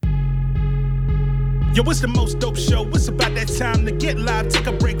Yo, it's the most dope show. It's about that time to get live. Take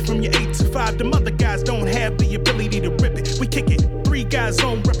a break from your 8 to 5. Them other guys don't have the ability to rip it. We kick it. 3 guys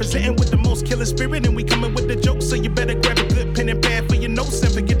on, representing with the most killer spirit. And we coming with the jokes, so you better grab a good pen and pad for your notes.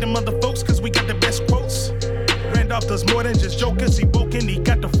 And forget them other folks, cause we got the best quotes. Randolph does more than just jokers. He woke and he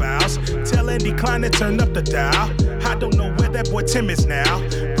got the files. Tell Andy Klein to turn up the dial. I don't know where that boy Tim is now.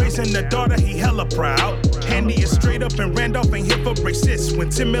 Raising the daughter, he hella proud. Handy is straight up and Randolph ain't here for racist. When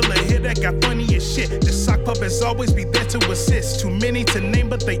Tim Miller hit, that got funny as shit. The sock puppets always be there to assist. Too many to name,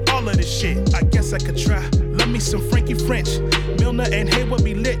 but they all of this shit. I guess I could try. Love me some Frankie French. Milner and Hayward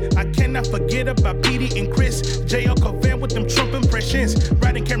be lit. I cannot forget about Petey and Chris. JL Covan with them Trump impressions.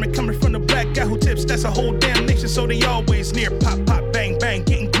 Riding Cameron coming from the black guy who tips. That's a whole damn nation, so they always near. Pop, pop, bang, bang.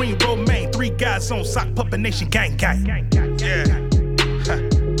 Getting green, romaine. 3 guys on Sock Puppet Nation, gang, gang. Yeah.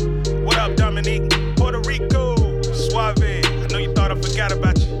 What up, Dominique? Puerto Rico, Suave. I know you thought I forgot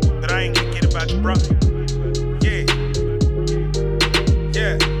about you, but I ain't gonna get about you, bro. Yeah.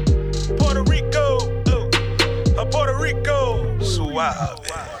 Yeah. Puerto Rico, Puerto Rico, Suave.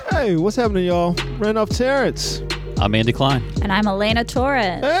 Hey, what's happening, y'all? Randolph Terrence. I'm Andy Klein. And I'm Elena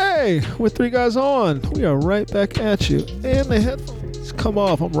Torres. Hey, we're 3 guys on. We are right back at you. And the headphones come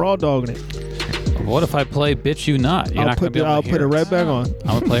off. I'm raw dogging it. What if I play Bitch You Not? You're not going to be able to I'll hear put it right back on. I'm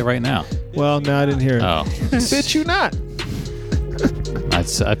going to play it right now. Well, no, I didn't hear it. Oh. Bitch you not. I've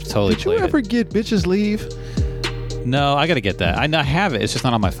totally Did you played ever it. get Bitches Leave? No, I got to get that. I have it. It's just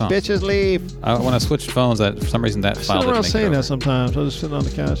not on my phone. Bitches Leave. When I switched phones, for some reason that I file sit didn't around make it saying over. that sometimes. I'm just sitting on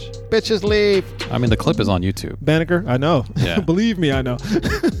the couch. Bitches Leave. I mean, the clip is on YouTube. Banneker, I know. Yeah. Believe me, I know.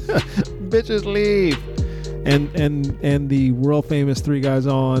 Bitches Leave. And the world famous 3 guys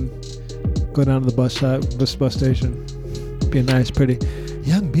on go down to the bus station. Be a nice, pretty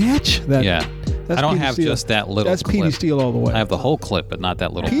young bitch. Yeah. That's I don't Petey have Steele. just that little That's clip. Petey Steele all the way. I have the whole clip, but not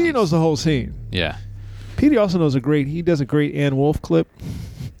that little. Petey knows the whole scene. Yeah. Petey also knows he does a great Ann Wolf clip.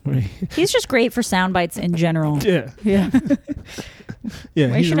 He's just great for sound bites in general. Yeah. Yeah.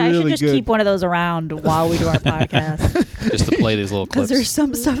 Yeah, I should really just good. keep one of those around while we do our podcast. Just to play these little Because clips. there's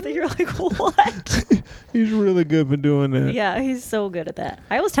some stuff that you're like, what? He's really good for doing that. Yeah, he's so good at that.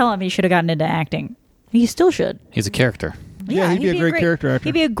 I always tell him he should have gotten into acting. He still should. He's a character. Yeah, he'd be a great character actor.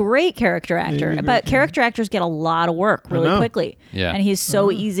 He'd be a great character actor. But character actors get a lot of work really quickly. Yeah. And he's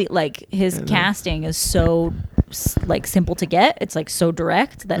so easy. Like, his casting is so, like, simple to get. It's, like, so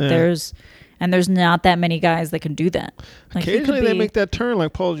direct that there's not that many guys that can do that. Like, occasionally they make that turn,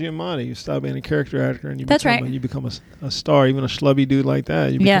 like Paul Giamatti. You stop being a character actor and you become a star. Even a schlubby dude like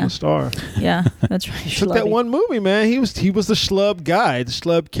that, you become a star. Yeah, that's right. Took that one movie, man. He was the schlub guy, the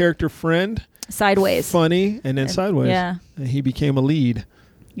schlub character friend. Sideways. Funny, and then Sideways. Yeah. And he became a lead.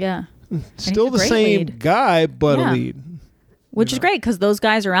 Yeah. Still the same guy, but a lead. Which is great because those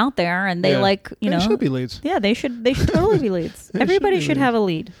guys are out there and they they should be leads. Yeah, they should totally be leads. Everybody should have a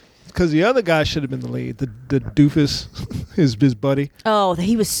lead. Because the other guy should have been the lead, the doofus, his buddy. Oh,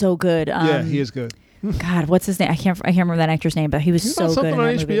 he was so good. Yeah, he is good. God, what's his name? I can't remember that actor's name, but he was so good. He's on something in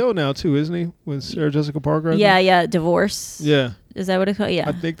on that HBO movie. now too, isn't he? With Sarah Jessica Parker. Yeah, Divorce. Yeah. Is that what it's called? Yeah.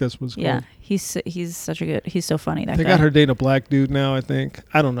 I think that's what it's called. Yeah, he's such a good. He's so funny. That they guy. got her dating a black dude now. I think.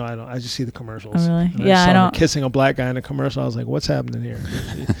 I don't know. I just see the commercials. Oh, really? And Yeah, I saw I her don't. kissing a black guy in a commercial. I was like, "What's happening here?"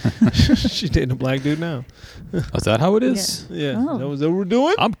 She's dating a black dude now. Is that how it is? Yeah. Oh. That was what we're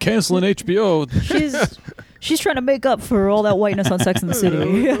doing. I'm canceling HBO. She's trying to make up for all that whiteness on Sex and the City.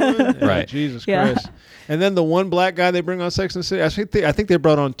 Yeah, Right. Jesus Yeah. Christ. And then the one black guy they bring on Sex and the City. I think they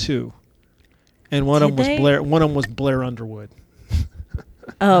brought on 2, and one of them was Blair. One of them was Blair Underwood.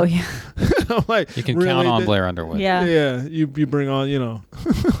 Oh yeah. I'm like, You can really? count on Blair Underwood. Yeah. Yeah. You bring on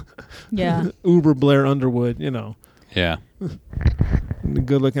Yeah. Uber Blair Underwood. Yeah. The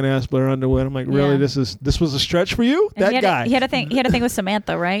good-looking ass Blair Underwood. I'm like, really? Yeah. This was a stretch for you? And That guy. He had a thing with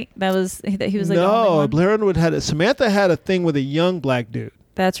Samantha, right? That was he was like the only no. one? Blair Underwood Samantha had a thing with a young black dude.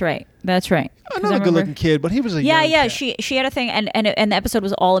 That's right. 'Cause Another I remember- good-looking kid, but he was a young Yeah. cat. She had a thing, and the episode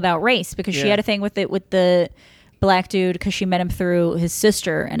was all about race because she Yeah. had a thing with the black dude because she met him through his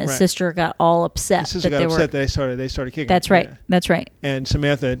sister, and his Right. sister got all upset. His sister that got they upset were, that they started kicking. That's right. Yeah. That's right. And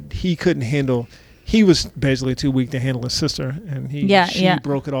Samantha, he couldn't handle. He was basically too weak to handle his sister, and she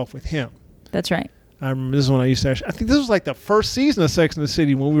broke it off with him. That's right. I remember this is when I used to. I think this was like the first season of Sex and the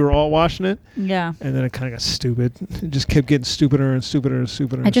City when we were all watching it. Yeah. And then it kind of got stupid. It just kept getting stupider and stupider and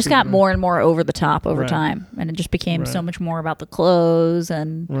stupider. It just got more and more over the top over Right. time, and it just became so Right. much more about the clothes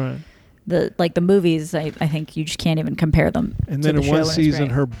and Right. the movies. I think you just can't even compare them. And to then the in show, one and it's season,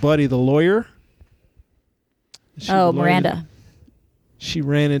 great. her buddy, the lawyer. Miranda. she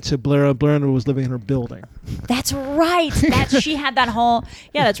ran into Blair. Blair was living in her building. That's right. She had that whole.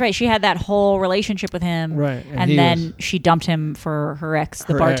 Yeah, that's right. She had that whole relationship with him. Right. And then she dumped him for her ex,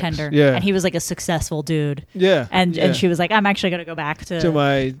 the bartender. Yeah. And he was like a successful dude. Yeah. And she was like, I'm actually gonna go back to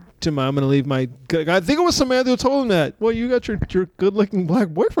my. I'm gonna leave my. I think it was Samantha who told him that. Well, you got your good-looking black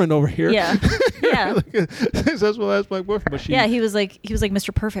boyfriend over here. Yeah. Yeah. That's black boyfriend. But he was like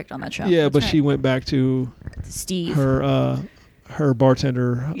Mr. Perfect on that show. Yeah, That's but right. she went back to Steve. Her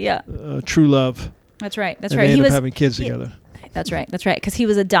bartender. Yeah. True love. That's right. That's and right. They He ended was up having kids together. That's right. That's right. Because he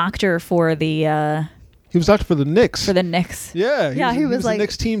was a doctor for the. He was doctor for the Knicks. For the Knicks. Yeah. He was like the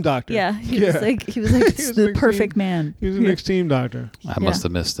Knicks team doctor. Yeah. He was like the perfect man. He was the Knicks team doctor. I must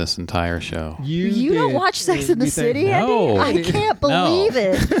have missed this entire show. You don't watch Sex in the City, No. Andy? I can't believe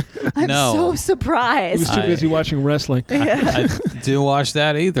it. I'm so surprised. He was too busy watching wrestling. I didn't watch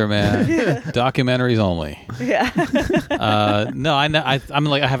that either, man. Documentaries only. Yeah. No, I know. I'm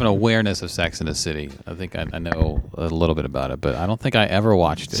like I have an awareness of Sex in the City. I think I know a little bit about it, but I don't think I ever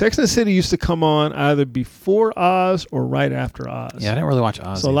watched it. Sex in the City used to come on either before Oz or right after Oz. Yeah, I didn't really watch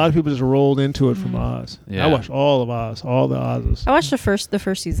Oz. So a lot of people just rolled into it from Oz. Yeah. I watched all of Oz, all the Oz's. I watched the first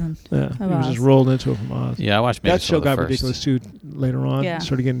season. Yeah, people just rolled into it from Oz. Yeah, I watched maybe that show. Got first. ridiculous too later on. Yeah. It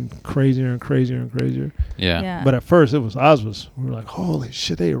started getting crazier and crazier and crazier. Yeah. But at first, we were like, holy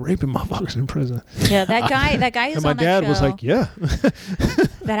shit, they are raping motherfuckers in prison. Yeah, that guy who's and my on that dad show, was like, yeah.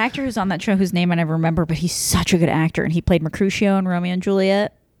 that actor who's on that show, whose name I never remember, but he's such a good actor, and he played Mercutio in Romeo and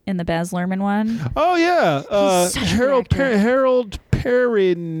Juliet in the Baz Luhrmann one. Oh yeah, He's such a good actor. Harold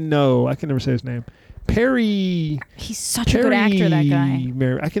Perry. No, I can never say his name. Perry. He's such a good actor. That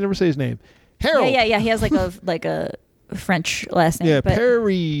guy. I can never say his name. Harold. Yeah. He has like a French last name. Yeah, but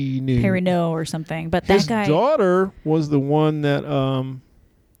Perrineau or something. But his that guy. daughter was the one that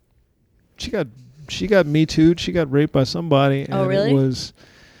she got Me Too'd. She got raped by somebody. And Oh, really? It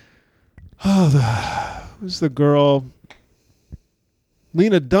was the girl.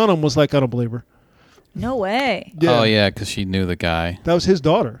 Lena Dunham was like, I don't believe her. No way. Yeah. Oh yeah, because she knew the guy. That was his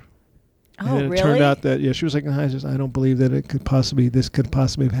daughter. Oh, and it really? turned out that she was like, I don't believe that this could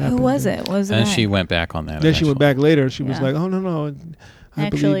possibly have happened. Who was it? Was it? And she went back on that. Then she went back later. She was Yeah. like, oh no, I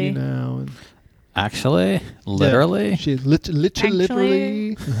believe you now. And Actually, literally. yeah, she literally.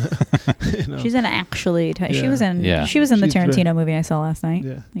 You know. She's in Actually. She Yeah. was in. Yeah. She was in the She's Tarantino movie I saw last night.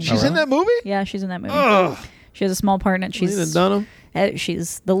 Yeah, You she's know. in that movie. Yeah, she's in that movie. Oh, She has a small part in it. Lena Dunham.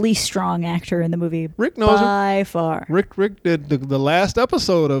 She's the least strong actor in the movie Rick knows her. by far. Rick did the last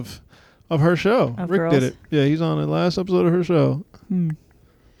episode of her show. Of Rick Girls? did it. Yeah, he's on the last episode of her show. You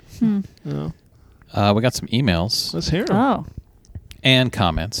know, We got some emails let's hear 'em. Oh, and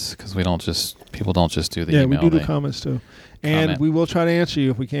comments because people don't just do the Yeah, email. we do the they- comments too, and Comment. we will try to answer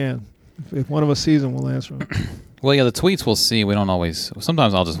you if we can. If one of us sees them, we'll answer them. Well, yeah, the tweets we'll see. We don't always.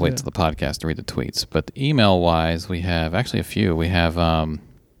 Sometimes I'll just wait Yeah. till the podcast to read the tweets. But email wise, we have actually a few. We have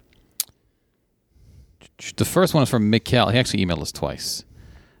the first one is from Mikkel. He actually emailed us twice.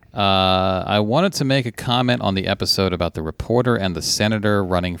 I wanted to make a comment on the episode about the reporter and the senator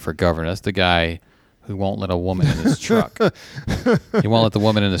running for governor. That's the guy who won't let a woman in his truck. He won't let the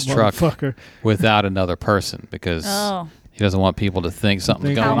woman in his truck Motherfucker. without another person because he doesn't want people to think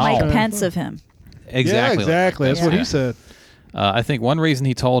something's Think how going Mike on. Pence of him. Exactly. Yeah, exactly. That's what Yeah. he said. I think one reason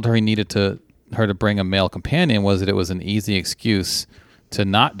he told her he needed her to bring a male companion was that it was an easy excuse to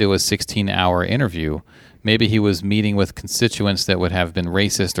not do a 16-hour interview. Maybe he was meeting with constituents that would have been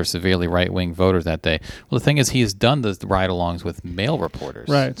racist or severely right-wing voters that day. Well, the thing is, he has done the ride-alongs with male reporters.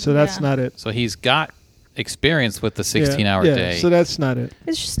 Right. So that's Yeah. not it. So he's got experience with the Yeah, 16-hour yeah, day. So that's not it.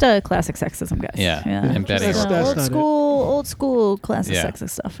 It's just a classic sexism, guys. Yeah, embedding Just, her. That's old not it. old school classic Yeah.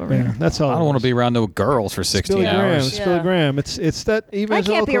 sexist stuff over Yeah, here. that's all. I don't want to be around no girls for 16 Billy Graham. hours. It's Yeah. Billy Graham. It's that I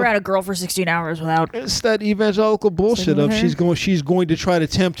evangelical. can't be around a girl for 16 hours without. It's that evangelical bullshit with of her? she's going to try to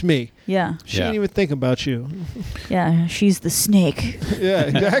tempt me. Yeah, She Yeah. ain't even think about you. yeah. She's the snake. Yeah,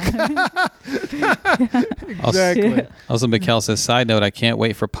 exactly. exactly. Also, Mikkel says, side note, I can't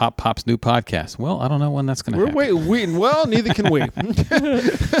wait for Pop's new podcast. Well, I don't know when that's going to We're happen. waiting. Well, neither can we.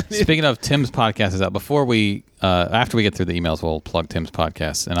 Speaking of, Tim's podcast is out. Before we, after we get through the emails, we'll plug Tim's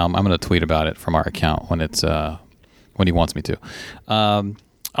podcast, and I'm going to tweet about it from our account when it's when he wants me to.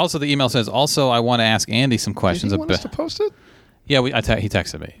 Also, the email says, also, I want to ask Andy some questions. Did he want us to post it? Yeah, he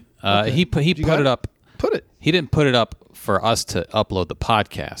texted me. Okay. He You put got it up. Put it. He didn't put it up for us to upload the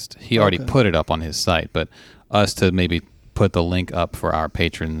podcast. He already Okay. put it up on his site, but us to maybe put the link up for our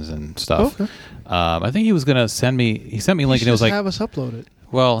patrons and stuff. Okay. I think he was going to send me. He sent me a link, and it was like, have us upload it.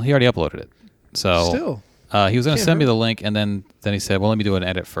 well, he already uploaded it. So Still. He was going to Can't send me hurt. the link, and then he said, "Well, let me do an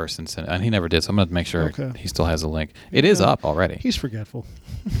edit first," and send. And he never did, so I'm going to make sure Okay. he still has the link. It is up already. He's forgetful.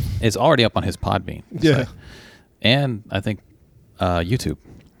 It's already up on his Podbean. Yeah. site. And I think YouTube.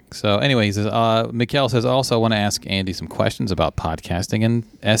 So anyway, he says, Mikhail says, also want to ask Andy some questions about podcasting and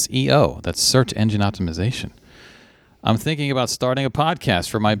SEO. That's search engine optimization. I'm thinking about starting a podcast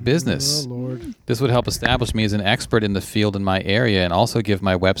for my business. Oh, Lord. This would help establish me as an expert in the field in my area and also give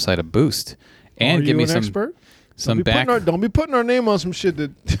my website a boost. And Are give you me an some expert? some Don't be back. don't be putting our name on some shit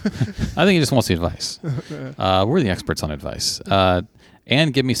that. I think he just wants the advice. We're the experts on advice.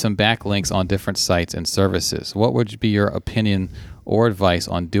 And give me some backlinks on different sites and services. What would be your opinion or advice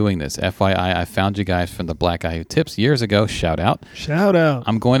on doing this? FYI, I found you guys from the Black Guy Who Tips years ago. Shout out. Shout out.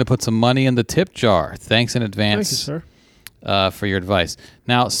 I'm going to put some money in the tip jar. Thanks in advance Thank you, sir. for your advice.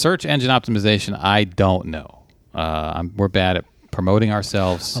 Now, search engine optimization, I don't know. We're bad at promoting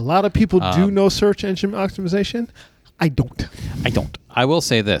ourselves. A lot of people do know search engine optimization. I don't. I will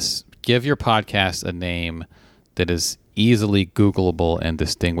say this. Give your podcast a name that is easily Googleable and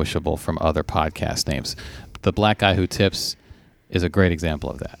distinguishable from other podcast names. The Black Guy Who Tips is a great example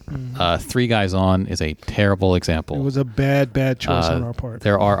of that. Three Guys On is a terrible example. It was a bad choice on our part.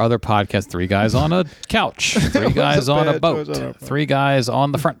 There are other podcasts, Three Guys on a Couch, Three Guys on a bad boat, choice on our part. Three Guys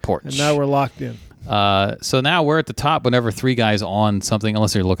on the front porch. And now we're locked in. So now we're at the top whenever Three Guys on something,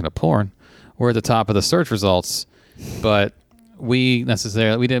 unless you're looking at porn, we're at the top of the search results, but we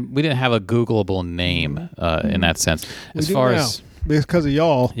didn't have a Googleable name in that sense. As far as because of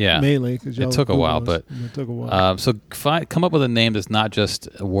y'all, Yeah. mainly. 'Cause y'all it took a while, Googled but us. It took a while. so come up with a name that's not just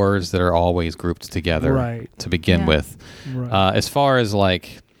words that are always grouped together Right. to begin Yeah. with. Right. As far as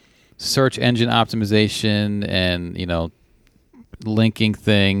like search engine optimization and linking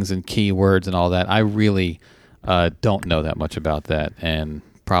things and keywords and all that, I really don't know that much about that, and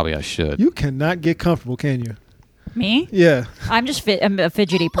probably I should. You cannot get comfortable, can you? Me? Yeah. I'm a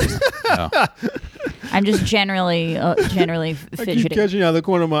fidgety person. No. I'm just generally I keep fidgety. catching you out of the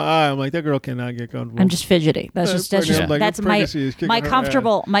corner of my eye. I'm like, that girl cannot get comfortable. I'm just fidgety. That's That's just pretty- like that's her my pregnancy is kicking my her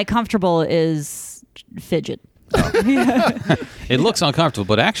comfortable. My comfortable is fidget. It looks uncomfortable,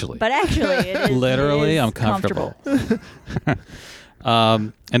 but actually, But actually, it is literally, it is I'm comfortable.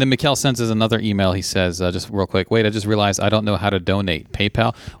 And then Mikhail sends us another email. He says, just real quick, wait, I just realized I don't know how to donate.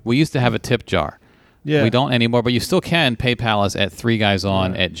 PayPal. We used to have a tip jar. Yeah. We don't anymore, but you still can. PayPal us at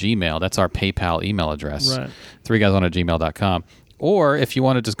 3guyson@gmail. That's our PayPal email address. Right. 3guyson@gmail.com. Or if you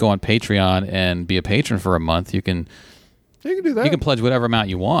want to just go on Patreon and be a patron for a month, you can You can do that. pledge whatever amount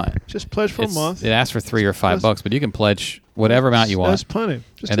you want. just pledge for a month. It asks for $3 or $5, but you can pledge whatever amount you want. That's plenty.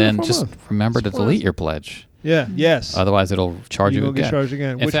 Just And do it then for a just month. remember to That's fine. delete your pledge. Yeah. Yes. Otherwise, it'll charge you You'll again. get charged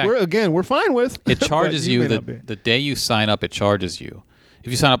again. In Which fact, we're fine with. it but charges you may not be. the day you sign up. It charges you. If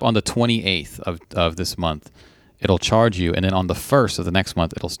you sign up on the 28th of this month, it'll charge you, and then on the 1st of the next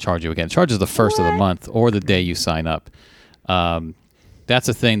month, it'll charge you again. It charges the 1st of the month or the day you sign up. That's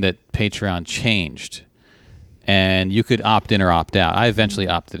a thing that Patreon changed, and you could opt in or opt out. I eventually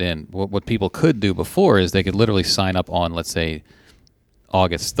opted in. What people could do before is they could literally sign up on, let's say,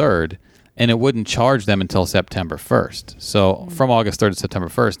 August 3rd, and it wouldn't charge them until September 1st. So from August 3rd to September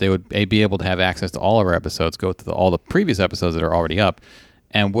 1st, they would be able to have access to all of our episodes, go through all the previous episodes that are already up,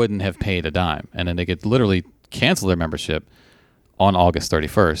 and wouldn't have paid a dime. And then they could literally cancel their membership on August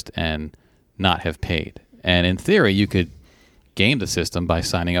 31st and not have paid. And in theory, you could game the system by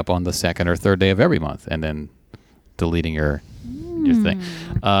signing up on the second or third day of every month and then deleting your thing.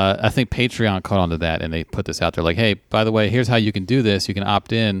 I think Patreon caught on to that, and they put this out there like, hey, by the way, here's how you can do this. You can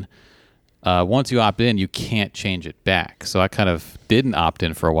opt in. Once you opt in, you can't change it back. So I kind of didn't opt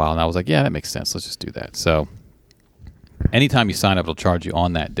in for a while, and I was like, yeah, that makes sense. Let's just do that. So anytime you sign up, it'll charge you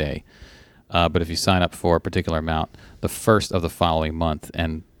on that day. But if you sign up for a particular amount, the 1st of the following month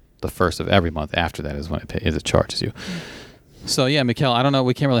and the 1st of every month after that is when it charges you. So yeah, Mikhail, I don't know.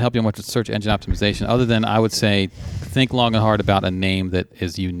 We can't really help you much with search engine optimization other than I would say think long and hard about a name that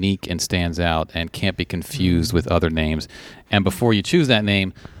is unique and stands out and can't be confused with other names. And before you choose that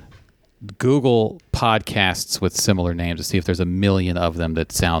name, Google podcasts with similar names to see if there's a million of them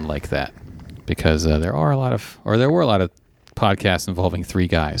that sound like that. Because there were a lot of podcasts involving three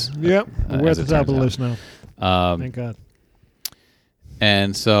guys. Yep. We're at as the it top of the turns list now. Thank God.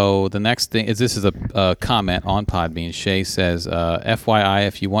 And so the next thing is this is a comment on Podbean. Shay says, FYI,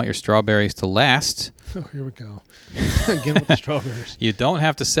 if you want your strawberries to last, Oh, here we go. Again with the strawberries. you don't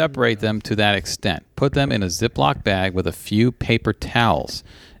have to separate them to that extent. Put them in a Ziploc bag with a few paper towels.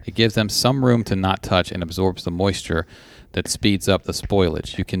 It gives them some room to not touch and absorbs the moisture that speeds up the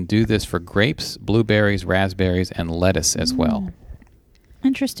spoilage. You can do this for grapes, blueberries, raspberries, and lettuce as well.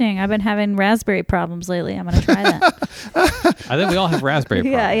 Interesting. I've been having raspberry problems lately. I'm going to try that. I think we all have raspberry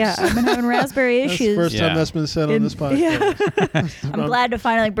problems. Yeah. I've been having raspberry That's the issues. first time Yeah. that's been said on this podcast. I'm glad to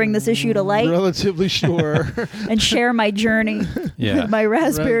finally bring this issue to light Relatively sure. and share my journey Yeah. with my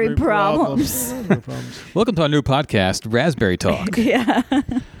raspberry problems. Raspberry problems. Welcome to our new podcast, Raspberry Talk. Yeah.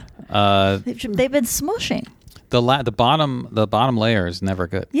 Uh, They've been smushing. the bottom layer is never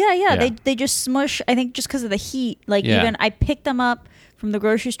good. Yeah. They just smush. I think just because of the heat. Like Yeah. even I picked them up from the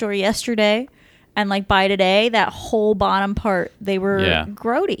grocery store yesterday, and like by today, that whole bottom part they were Yeah.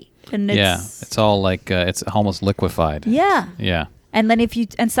 grody, and It's all like it's almost liquefied. yeah. Yeah. And then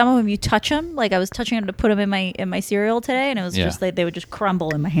some of them you touch them. Like I was touching them to put them in my cereal today, and it was Yeah. just like they would just crumble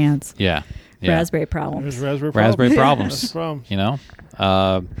in my hands. Yeah. Yeah. Raspberry problems. There's raspberry Raspberry problems. problems. That's the problem. You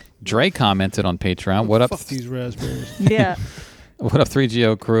know, Dre commented on Patreon. What up? Fuck these raspberries. Yeah. What up,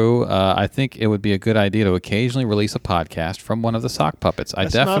 3GO crew? I think it would be a good idea to occasionally release a podcast from one of the sock puppets.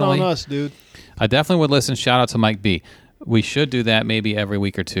 That's not on us, dude. I definitely would listen. Shout out to Mike B. We should do that maybe every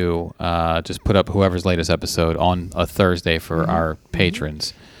week or two. Just put up whoever's latest episode on a Thursday for our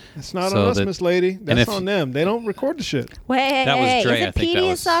patrons. It's not So on us, that- Miss Lady. and That's if- on them. They don't record the shit. Wait, That was Dre, is I it think that Petey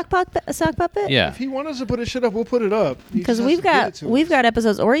was- a sock puppet? Yeah. If he wants us to put his shit up, we'll put it up. He Because just has we've to get it got to we've us. got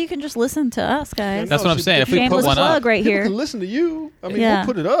episodes, or you can just listen to us, guys. That's what I'm saying. If we put Shameless one plug up, right People here. can listen to you. I mean, Yeah.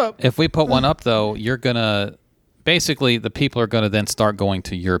 we'll put it up. if we put one up though, you're gonna basically the people are gonna then start going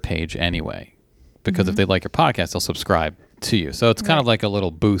to your page anyway, because if they like your podcast, they'll subscribe to you. So it's kind of Right. like a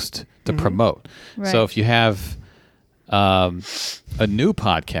little boost to promote. Right. So if you have a new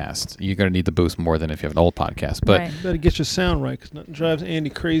podcast, you're gonna need the boost more than if you have an old podcast. But Right. Better get your sound right, because nothing drives Andy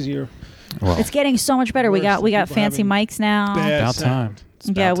crazier. well, It's getting so much better. We Worse got than people fancy having mics now. bad about sound. time. It's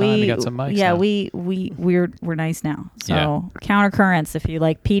about Yeah, time we we got some mics. yeah now. we're nice now. So Yeah. Countercurrents. If you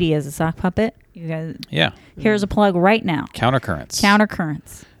like Petey as a sock puppet, you guys. yeah, Here's a plug right now. countercurrents.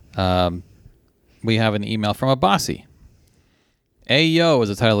 Countercurrents. We have an email from a bossy. Ayo is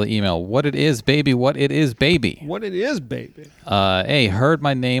the title of the email. What it is, baby. What it is, baby. What it is, baby. A, heard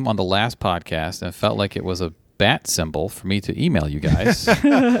my name on the last podcast and felt like it was a bat symbol for me to email you guys.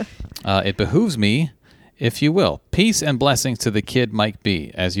 It behooves me, if you will. Peace and blessings to the kid Mike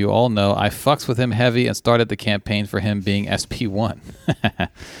B. As you all know, I fucks with him heavy and started the campaign for him being SP1.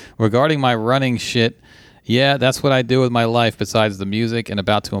 Regarding my running shit, yeah, that's what I do with my life besides the music and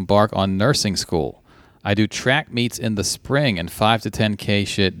about to embark on nursing school. I do track meets in the spring and 5 to 10K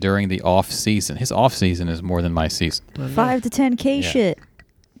shit during the off season. His off season is more than my season. 5 to 10K Yeah. shit.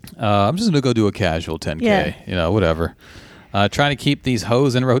 I'm just going to go do a casual 10K, Yeah. you know, whatever. Trying to keep these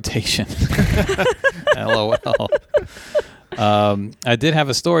hoes in rotation. LOL. I did have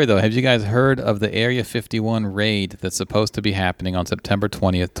a story, though. Have you guys heard of the Area 51 raid that's supposed to be happening on September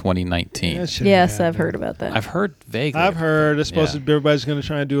 20th, 2019? That shit Yes, happened. I've heard about that. I've heard vaguely. I've heard it's supposed Yeah. to be everybody's going to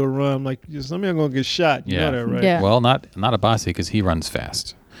try and do a run. I'm like, some of you are going to get shot. You Yeah. know that, right? Yeah. Well, not a bossy because he runs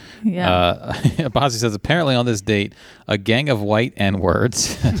fast. Yeah. Bossy says, apparently on this date, a gang of white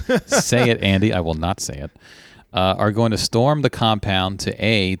N-words, say it, Andy, I will not say it, are going to storm the compound to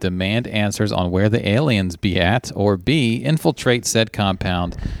A, demand answers on where the aliens be at, or B, infiltrate said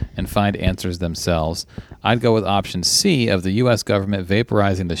compound and find answers themselves. I'd go with option C of the U.S. government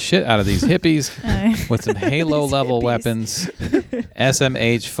vaporizing the shit out of these hippies with some Halo-level hippies. weapons,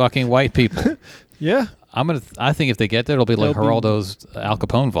 SMH fucking white people. Yeah. I think if they get there, it'll be like There'll be- Geraldo's Al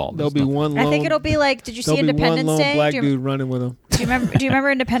Capone vault. There'll be one lone. I think it'll be like, did you see there'll be one Independence lone Day? black Do you, dude running with him. do you remember? Do you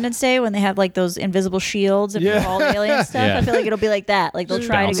remember Independence Day when they have like those invisible shields and Yeah. all the alien stuff? Yeah. I feel like it'll be like that. Like they'll Just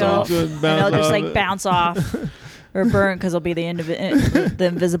try to bounce go off. Just and bounce they'll just off like it. bounce off or burn because they'll be the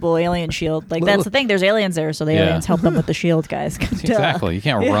invisible alien shield. Like that's the thing. There's aliens there, so the Yeah. aliens help them with the shield, guys. Duh. Exactly. You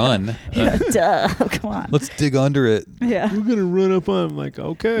can't run. Yeah, duh. Come on. Let's dig under it. Yeah. We're going to run up on him. Like,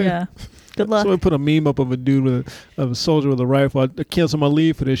 okay. Yeah. Good luck. Someone put a meme up of a dude of a soldier with a rifle. I cancel my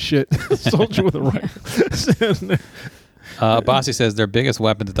leave for this shit. Soldier with a rifle. Bossy says their biggest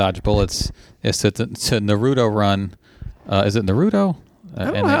weapon to dodge bullets is to Naruto run. Is it Naruto? I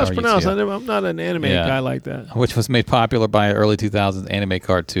don't know how it's pronounced. N-A-R-U-T-O. I'm not an anime Yeah. guy like that. Which was made popular by an early 2000s anime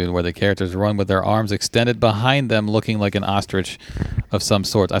cartoon where the characters run with their arms extended behind them looking like an ostrich of some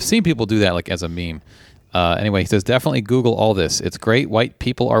sort. I've seen people do that like as a meme. Anyway, he says, definitely Google all this. It's great. White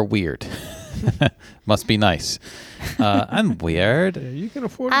people are weird. Must be nice. I'm weird. Yeah, you can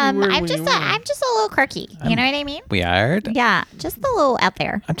afford to be weird I'm when just you a, want. I'm just a little quirky. You know what I mean? Weird. Yeah, just a little out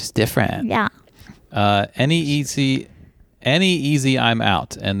there. I'm just different. Yeah. Any easy, I'm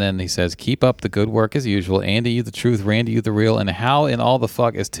out. And then he says, keep up the good work as usual. Andy, you the truth. Randy, you the real. And how in all the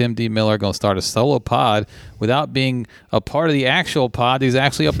fuck is Tim D. Miller going to start a solo pod without being a part of the actual pod he's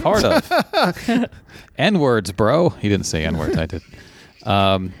actually a part of? N-words, bro. He didn't say N-words. I did.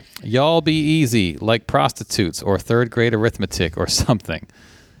 Y'all be easy, like prostitutes or third grade arithmetic or something.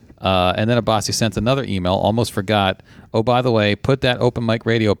 And then Abbasi sent another email. Almost forgot. Oh, by the way, put that Open Mic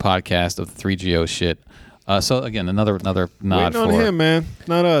Radio podcast of the 3GO shit. So again, another nod Waiting on him, man,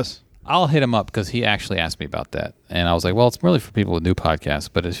 not us. I'll hit him up because he actually asked me about that, and I was like, well, it's really for people with new podcasts.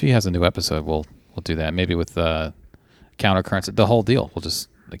 But if he has a new episode, we'll do that. Maybe with Countercurrents, the whole deal. We'll just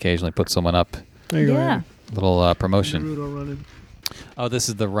occasionally put someone up. There you go. Yeah. Little promotion. Naruto running. Oh, this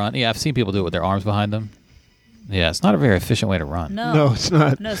is the run. Yeah, I've seen people do it with their arms behind them. Yeah, it's not a very efficient way to run. No, it's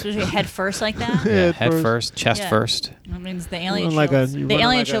not. No, especially head first like that. Yeah, head first, chest Yeah. first. That means the alien Run shield's, you the run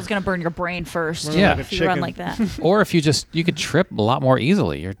alien like shield's a- going to burn your brain first. Run Yeah. like a If you run chicken. like that. Or if you could trip a lot more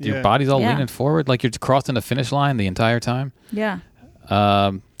easily. Your Yeah. body's all Yeah. leaning forward, like you're crossing the finish line the entire time. Yeah.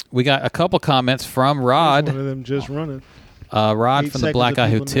 We got a couple comments from One Rod. of them just running. Rod 8 from the seconds Black of Guy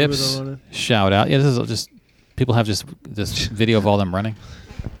Who people in Naruto Tips. running. Shout out. Yeah, this is just people have just this video of all them running.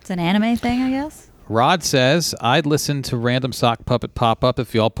 It's an anime thing, I guess. Rod says, I'd listen to Random Sock Puppet pop up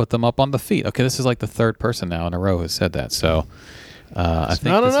if y'all put them up on the feed. Okay, this is like the third person now in a row who said that. So I think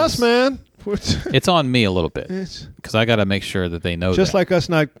Not on this us, is- man. It's on me a little bit It's because I got to make sure that they know just that. like us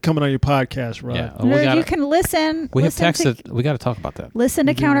not coming on your podcast, Rod. Yeah. No, we gotta- you can listen. we have listen texted. We got to talk about that. Listen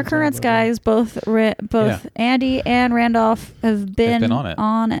to We do need to talk Countercurrents, about guys. Both Yeah. Andy and Randolph have been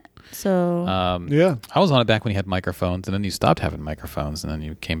on it. So Yeah. I was on it back when you had microphones, and then you stopped having microphones, and then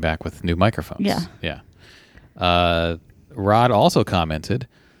you came back with new microphones. Yeah. Yeah. Rod also commented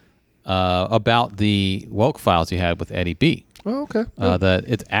about the woke files you had with Eddie B. Oh, okay. That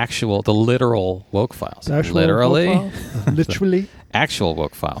it's the literal woke files. Actual Literally, profile. Literally. actual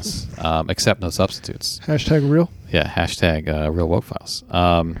woke files, except no substitutes. Hashtag real. Yeah, hashtag real woke files.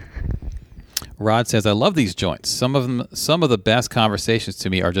 Rod says, I love these joints. Some of the best conversations to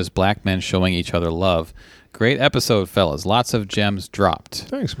me are just black men showing each other love. Great episode, fellas. Lots of gems dropped.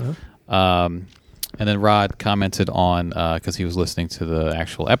 Thanks, man. And then Rod commented on, because he was listening to the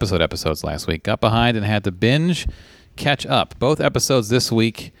actual episodes last week, got behind and had to binge catch up. Both episodes this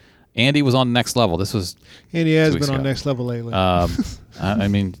week. Andy was on Next Level. This was And he has 2 weeks been on ago. Next Level lately. I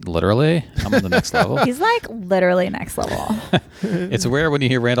mean, literally, I'm on the next level. he's like literally next level. It's rare when you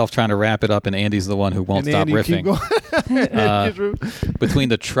hear Randolph trying to wrap it up and Andy's the one who won't and stop Andy keep riffing. going. Between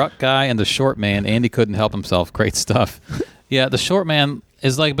the truck guy and the short man, Andy couldn't help himself. Great stuff. Yeah, the short man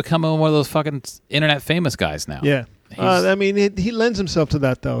is like becoming one of those fucking internet famous guys now. Yeah. He's- I mean, he lends himself to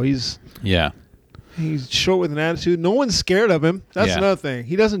that, though. He's short with an attitude. No one's scared of him. That's Yeah. another thing.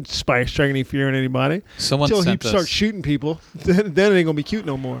 He doesn't strike any fear in anybody. Someone Until he sent starts us. shooting people. Then it ain't going to be cute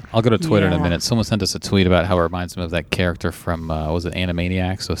no more. I'll go to Twitter in a Yeah. minute. Someone sent us a tweet about how it reminds him of that character from was it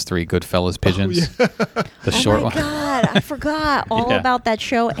Animaniacs? Those 3 Goodfellas pigeons. The short Oh my one. God, I forgot all Yeah. about that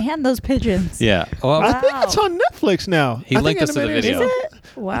show and those pigeons. Yeah. Well, I think it's on Netflix now. He I linked think us to the Animaniacs video. Is is. it?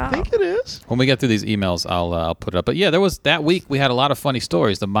 Wow. I think it is. when we get through these emails, I'll put it up. But yeah, there was that week we had a lot of funny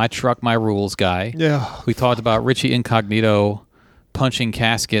stories. The My Truck, My Rules guy. Yeah. We talked about Richie Incognito punching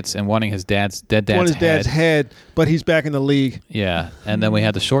caskets and wanting his dead dad's On his head. dad's head, but he's back in the league. Yeah, and then we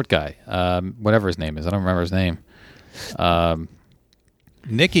had the short guy, whatever his name is. I don't remember his name.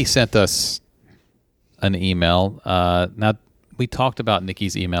 Nikki sent us an email. Now, we talked about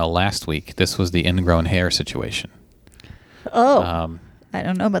Nikki's email last week. This was the ingrown hair situation. Oh, I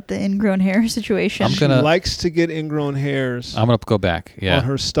don't know about the ingrown hair situation. I'm She gonna- likes to get ingrown hairs I'm going to go back. on Yeah,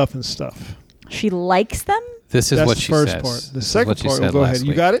 her stuff and stuff. She likes them? this is That's what the she first says. part. The This is second what she part, said go last ahead.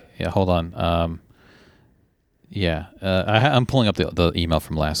 You week. got it? Yeah, hold on. Yeah, I'm pulling up the email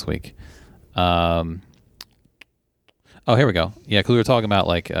from last week. Oh, here we go. Yeah, because we were talking about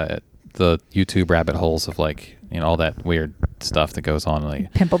like the YouTube rabbit holes of like all that weird stuff that goes on.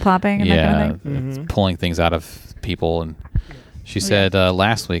 Like Pimple popping and that kind of thing? it's pulling things out of people. And she said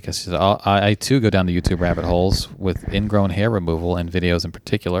last week, she said, I too go down the YouTube rabbit holes with ingrown hair removal and videos in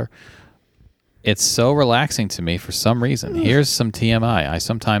particular. It's so relaxing to me for some reason. Here's some TMI. I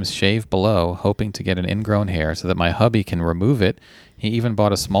sometimes shave below, hoping to get an ingrown hair so that my hubby can remove it. He even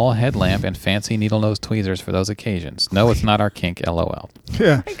bought a small headlamp and fancy needle-nose tweezers for those occasions. No, it's not our kink, LOL.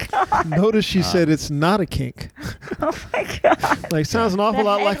 Yeah. Notice she said it's not a kink. Oh my God. Like, sounds an awful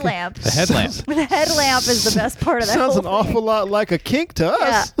lot like a, headlamp. The headlamp. The headlamp is the best part of that sounds whole an awful lot like a kink to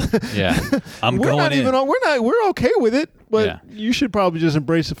us. Yeah. I'm we're going not in. even on, we're okay with it, but Yeah. you should probably just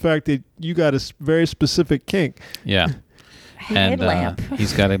embrace the fact that you got a very specific kink. Yeah. And Headlamp.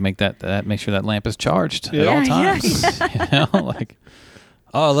 he's got to make make sure that lamp is charged at Yeah. all Yeah, times. Like,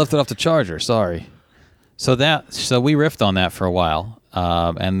 oh, I left it off the charger. Sorry. So we riffed on that for a while,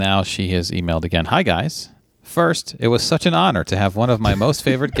 and now she has emailed again. Hi guys. First, it was such an honor to have one of my most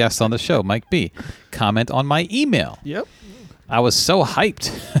favorite guests on the show, Mike B, comment on my email. Yep. I was so hyped.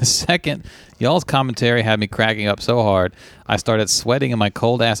 Second, y'all's commentary had me cracking up so hard, I started sweating in my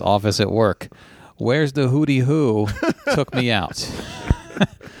cold-ass office at work. Where's the hootie who took me out?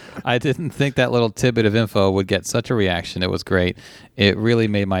 I didn't think that little tidbit of info would get such a reaction. It was great. It really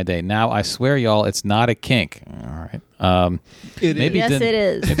made my day. Now, I swear, y'all, it's not a kink. All right. It maybe Yes, it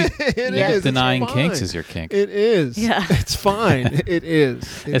is. Maybe It Yes. is. denying It's kinks fine. is your kink. It is. Yeah. It's fine. It is.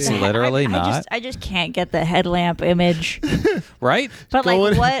 It It's is. literally not. I just can't get the headlamp image. Right? But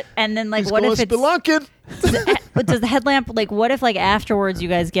going- like what? And then like He's what going if it's spelunking. does the headlamp like what if like afterwards you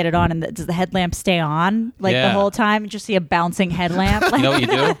guys get it on and does the headlamp stay on like the Yeah. whole time? Just see a bouncing headlamp. Like, You know what you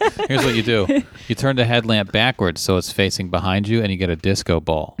do? Here's what you do. You turn the headlamp backwards so it's facing behind you, and you get a disco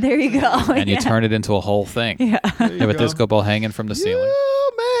ball. there you go. And you turn it into a whole thing. Yeah. You have a go. disco ball hanging from the ceiling.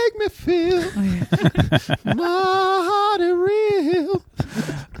 You make me feel my heart is real.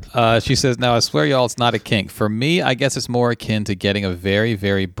 She says, now I swear y'all it's not a kink. For me, I guess it's more akin to getting a very,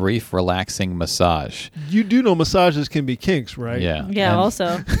 very brief, relaxing massage. You do know massages can be kinks, right? Yeah. Yeah. And-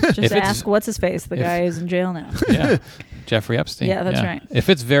 Also, If just it's- ask what's his face, the guy who's in jail now. Yeah. Jeffrey Epstein. Yeah, that's right. If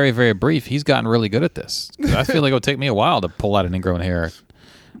it's very, very brief, he's gotten really good at this. I feel like it would take me a while to pull out an ingrown hair.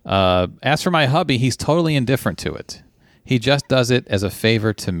 As for my hubby, he's totally indifferent to it. He just does it as a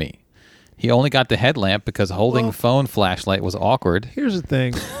favor to me. He only got the headlamp because holding Well- phone flashlight was awkward. Here's the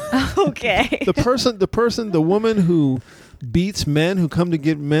thing. Okay. The woman who beats men who come to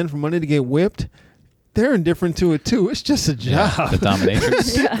get men for money to get whipped, they're indifferent to it too. It's just a job. The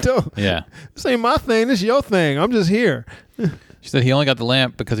dominatrix. Don't- Yeah. This ain't my thing. This is your thing. I'm just here. She said he only got the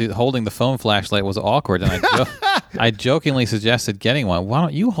lamp because holding the phone flashlight was awkward, and I jokingly suggested getting one. Why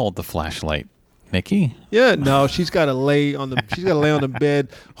don't you hold the flashlight, Nikki? Yeah, no, she's got to lay on the bed,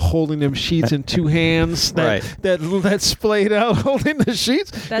 holding them sheets in two hands. That's splayed out, holding the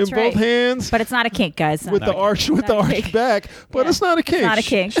sheets That's in right. both hands But it's not a kink, guys. with the arch Not a arched kink. back. But Yeah. it's not a kink. It's not a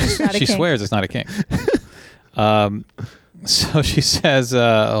kink. It's not a She kink. swears it's not a kink. So she says,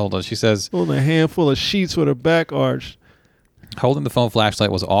 hold on. She says, Holding a handful of sheets with her back arched. holding the phone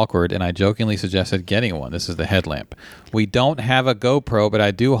flashlight was awkward, and I jokingly suggested getting one. This is the headlamp. We don't have a GoPro, but I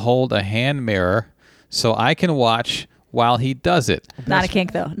do hold a hand mirror so I can watch while he does it. Not a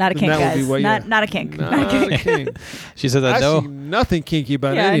kink though. Not a kink, that would guys. be what- yeah. Not a kink. Not Not a kink. a kink. She says, I I know. see nothing kinky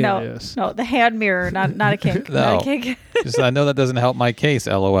about Yeah, any no, of this. no, the hand mirror, not a kink. No. Not a kink. She said, I know that doesn't help my case,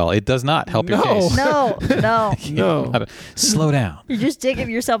 LOL. It does not help your No. case. No, no. No. Slow down. You're just digging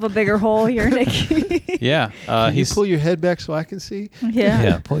yourself a bigger hole here, Nikki. Yeah. Can you He's pull your head back so I can see?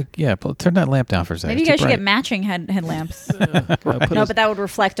 Yeah. turn that lamp down for a second. Maybe you It's guys too should get bright. matching headlamps. Put No, a- but that would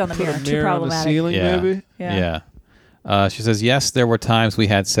reflect on the put mirror. a Too mirror on the problematic. ceiling, Yeah. maybe. Yeah. She says, yes, there were times we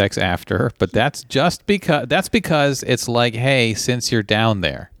had sex after, but that's because it's like, hey, since you're down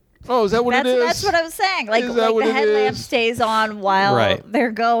there. Oh, is that what it is? That's what I was saying. Like, Is that what the it headlamp is? stays on while Right. they're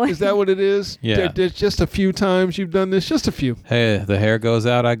going. Is that what it is? Yeah. There's just a few times you've done this. Just a few. Hey, the hair goes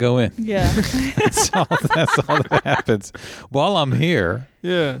out, I go in. Yeah. That's all that happens while I'm here.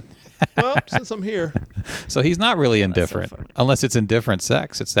 Yeah. Well, since I'm here. So he's not really indifferent, unless it's indifferent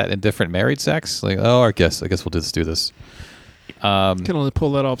sex. It's that indifferent married sex. Like, oh, I guess we'll just do this. Can only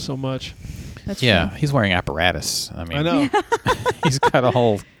pull that off so much. That's Yeah, true. he's wearing apparatus. I mean, I know. he's got a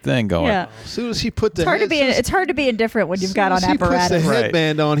whole thing going. Yeah. As soon as he put the It's hard to be indifferent when you've got on He puts apparatus. the Right.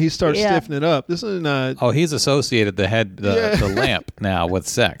 headband on. He starts Yeah. stiffening up. This is not. Oh, he's associated the Yeah. lamp now with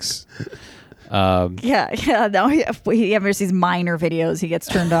sex. Yeah. No, he ever sees minor videos, he gets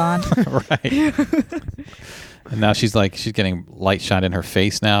turned on. Right. And now she's getting light shine in her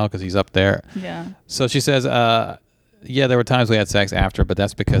face now because he's up there. Yeah. So she says, yeah, there were times we had sex after, but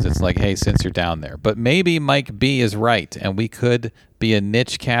that's because it's like, hey, since you're down there. But maybe Mike B is right, and we could be a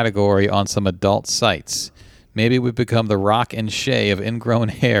niche category on some adult sites. Maybe we become the Rock and Shay of ingrown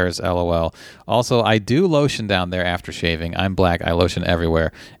hairs, LOL. Also, I do lotion down there after shaving. I'm black. I lotion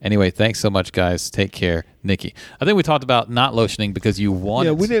everywhere. Anyway, thanks so much, guys. Take care. Nikki. I think we talked about not lotioning because you wanted,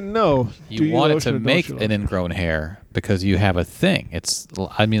 Yeah, we didn't know. Do you wanted lotion to or don't make you an lotion? ingrown hair because you have a thing.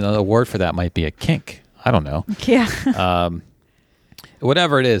 A word for that might be a kink. I don't know. Yeah.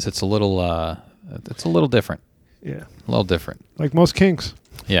 Whatever it is, it's a little different. Yeah. A little different. Like most kinks.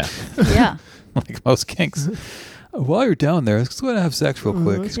 Yeah. Yeah. Like most kinks. While you're down there, let's go ahead and have sex real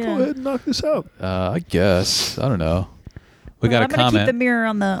quick. Let's Yeah. go ahead and knock this out. I guess. I don't know. We got I'm a gonna keep the comment. mirror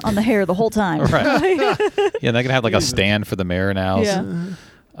on the hair the whole time. Right. Yeah, they're gonna have like a stand for the mirror now.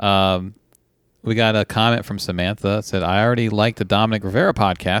 Yeah. We got a comment from Samantha that said, I already like the Dominic Rivera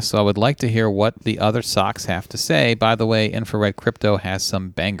podcast, so I would like to hear what the other socks have to say. By the way, Infrared Crypto has some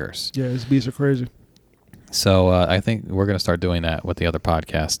bangers. Yeah, his beats are crazy. So I think we're going to start doing that with the other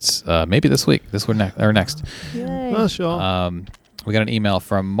podcasts. Maybe this week, or next. Yay. Oh, sure. We got an email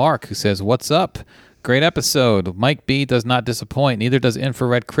from Mark who says, "What's up? Great episode. Mike B does not disappoint. Neither does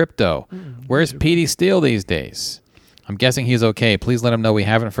Infrared Crypto. Where's Petey Steele these days? I'm guessing he's okay. Please let him know we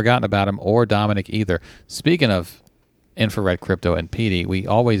haven't forgotten about him or Dominic either." Speaking of Infrared Crypto and Petey, we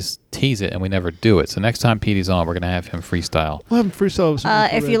always tease it and we never do it. So next time Petey's on, we're going to have him freestyle. We'll have him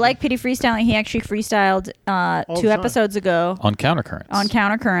freestyle. If you like Petey freestyling, he actually freestyled 2 episodes ago On Countercurrents. on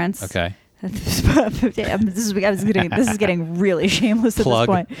Countercurrents. Okay. This is getting really shameless at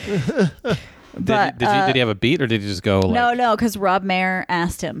Plug. this point. But, Did he have a beat or did he just go like... No, because Rob Mayer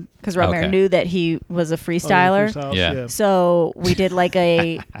asked him. Because Rob Mayer Okay. knew that he was a freestyler. Yeah. So we did like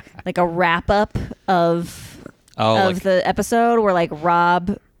a wrap up of the episode where like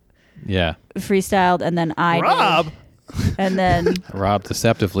Rob freestyled and then I did. And then Rob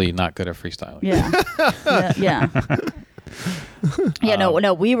deceptively not good at freestyling. yeah.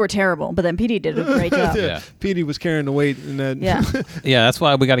 No, we were terrible, but then Petey did a great job. Yeah. Petey was carrying the weight, and then Yeah. Yeah, that's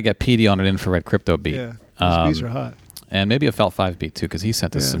why we got to get Petey on an Infrared Crypto beat. yeah, those beats are hot. And maybe a Felt 5 beat too, because he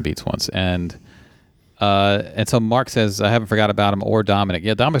sent us some beats once. And so Mark says, I haven't forgot about him or Dominic.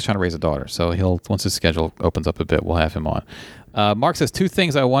 Yeah, Dominic's trying to raise a daughter, so once his schedule opens up a bit, we'll have him on. Mark says 2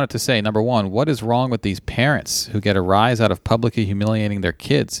 things I wanted to say. Number 1, what is wrong with these parents who get a rise out of publicly humiliating their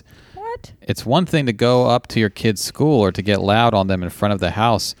kids? What? It's one thing to go up to your kid's school or to get loud on them in front of the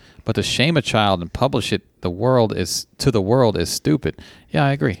house, but to shame a child and publish it to the world is stupid. Yeah,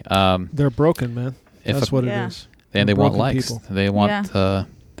 I agree. They're broken, man. That's what it is. And They're they want broken likes. people. They want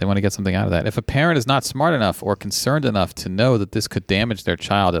they want to get something out of that. If a parent is not smart enough or concerned enough to know that this could damage their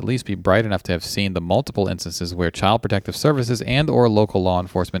child, at least be bright enough to have seen the multiple instances where Child Protective Services and or local law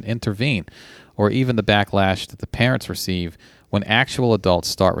enforcement intervene, or even the backlash that the parents receive when actual adults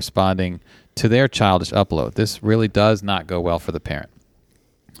start responding to their childish upload. This really does not go well for the parent.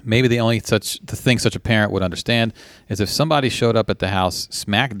 Maybe the thing such a parent would understand is if somebody showed up at the house,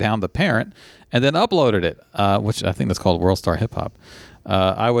 smacked down the parent, and then uploaded it, which I think that's called World Star Hip Hop.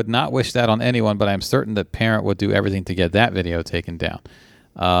 I would not wish that on anyone, but I'm certain that parent would do everything to get that video taken down.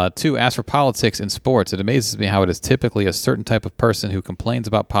 2, as for politics in sports, it amazes me how it is typically a certain type of person who complains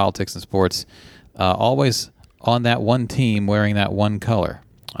about politics in sports, always on that one team wearing that one color.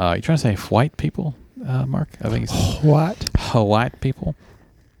 You trying to say white people, Mark? I think it's white people.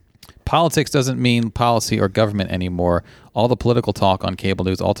 Politics doesn't mean policy or government anymore. All the political talk on cable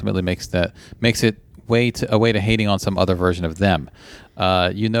news ultimately makes it a way to hating on some other version of them.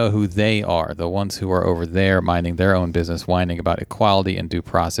 You know who they are, the ones who are over there minding their own business, whining about equality and due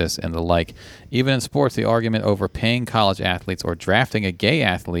process and the like. Even in sports, the argument over paying college athletes or drafting a gay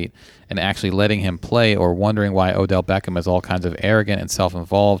athlete and actually letting him play, or wondering why Odell Beckham is all kinds of arrogant and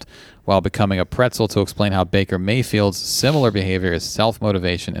self-involved while becoming a pretzel to explain how Baker Mayfield's similar behavior is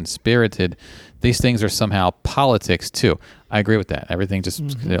self-motivation and spirited. These things are somehow politics too. I agree with that. Everything just,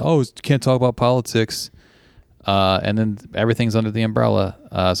 you can't talk about politics. And then everything's under the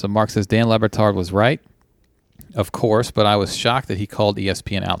umbrella. So Mark says, Dan Le Batard was right, of course, but I was shocked that he called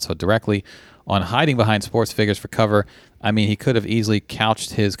ESPN out so directly on hiding behind sports figures for cover. I mean, he could have easily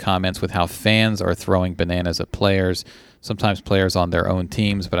couched his comments with how fans are throwing bananas at players, sometimes players on their own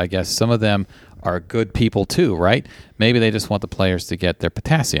teams, but I guess some of them are good people too, right? Maybe they just want the players to get their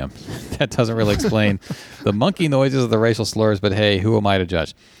potassium. That doesn't really explain the monkey noises of the racial slurs, but hey, who am I to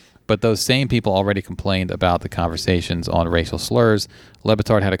judge? But those same people already complained about the conversations on racial slurs. Le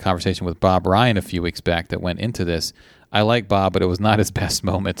Batard had a conversation with Bob Ryan a few weeks back that went into this. I like Bob, but it was not his best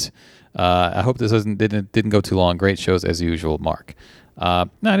moment. I hope this didn't go too long. Great shows as usual, Mark. No,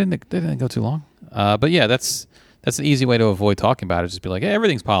 it didn't go too long. But yeah, that's an easy way to avoid talking about it. Just be like, hey,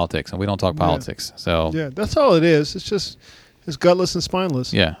 everything's politics, and we don't talk politics. So yeah, that's all it is. It's gutless and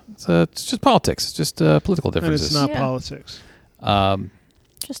spineless. Yeah, it's just politics. It's just political differences. And it's not politics.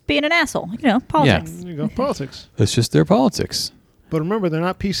 Just being an asshole, politics. Yeah. There you go, politics. It's just their politics. But remember, they're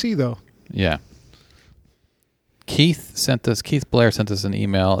not PC though. Yeah. Keith Blair sent us an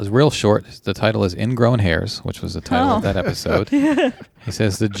email. It's real short. The title is Ingrown Hairs, which was the title of that episode. He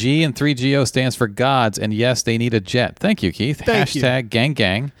says, the G in 3GO stands for gods, and yes, they need a jet. Thank you, Keith. Thank you. Gang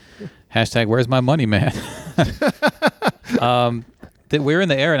gang. Hashtag where's my money, man? We're in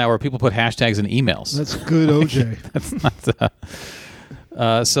the era now where people put hashtags in emails. That's good, OJ. That's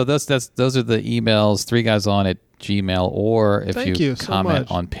not... so those are the emails, 3guyson@gmail, or if you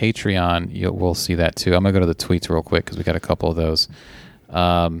comment on Patreon, we'll see that too. I'm gonna go to the tweets real quick because we got a couple of those.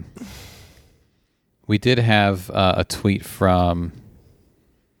 We did have a tweet from.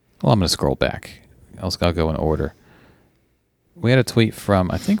 Well, I'm gonna scroll back. I'll go in order. We had a tweet from,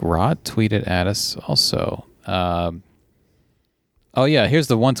 I think Rod tweeted at us also. Oh, yeah, here's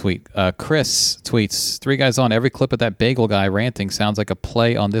the one tweet. Chris tweets, 3 guys on, every clip of that bagel guy ranting sounds like a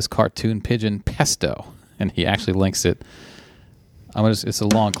play on this cartoon pigeon Pesto. And he actually links it. It's a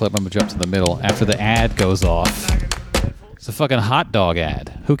long clip. I'm going to jump to the middle. After the ad goes off, it's a fucking hot dog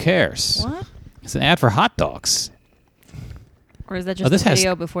ad. Who cares? What? It's an ad for hot dogs. Or is that just the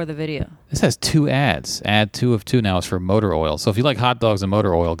video before the video? This has 2 ads. Ad 2 of 2 now is for motor oil. So if you like hot dogs and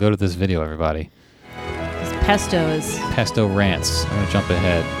motor oil, go to this video, everybody. This Pesto is... Pesto rants. I'm going to jump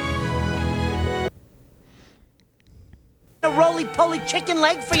ahead. A roly-poly chicken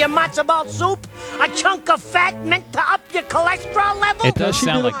leg for your matzo ball soup? A chunk of fat meant to up your cholesterol level? It does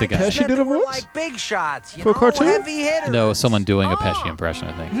sound like the guy. Pesci did it once? Like big shots, for a cartoon? Heavy hitter. No, someone doing a Pesci impression,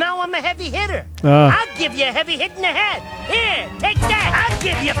 I think. Now I'm a heavy hitter. I'll give you a heavy hit in the head. Here, take that. I'll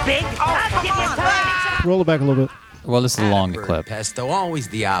give you big. I'll give you time. Roll it back a little bit. Well, this is a long clip. Pesto, always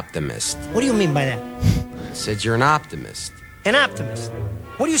the optimist. What do you mean by that? I said you're an optimist. An optimist?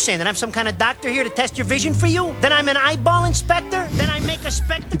 What are you saying, that I'm some kind of doctor here to test your vision for you? That I'm an eyeball inspector? That I make a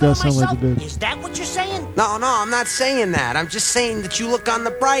spectacle of myself? Like is that what you're saying? No, I'm not saying that. I'm just saying that you look on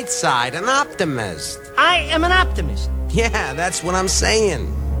the bright side, an optimist. I am an optimist. Yeah, that's what I'm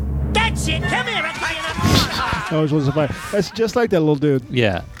saying. That's it. Come here, I always was a fight. That's just like that little dude.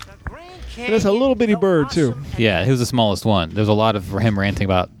 Yeah. And it's a little bitty bird, too. Yeah, he was the smallest one. There was a lot of him ranting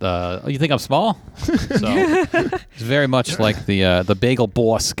about, you think I'm small? So it's very much like the bagel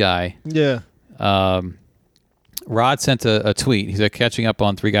boss guy. Yeah. Rod sent a tweet. He said, catching up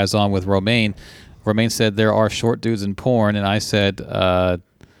on 3 Guys On with Romaine. Romaine said, there are short dudes in porn. And I said,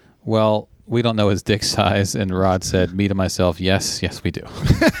 well, we don't know his dick size. And Rod said, me to myself, yes, we do.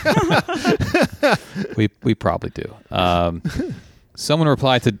 we probably do. Someone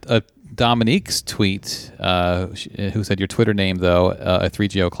replied to Dominique's tweet, who said, your Twitter name, though, a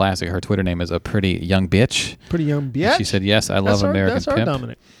 3GO classic, her Twitter name is a pretty young bitch. Pretty young bitch? And she said, yes, I love American Pimp. That's our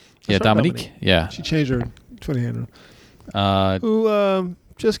Dominique. Yeah, Dominique. Yeah. She changed her Twitter handle. Who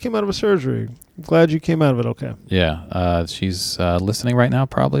just came out of a surgery. I'm glad you came out of it okay. Yeah. She's listening right now,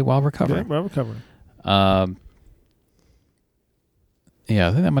 probably, while recovering. Yeah, while recovering. Yeah,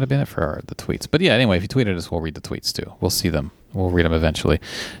 I think that might have been it for the tweets. But yeah, anyway, if you tweeted us, we'll read the tweets too. We'll see them. We'll read them eventually.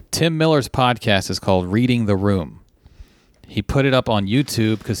 Tim Miller's podcast is called Reading the Room. He put it up on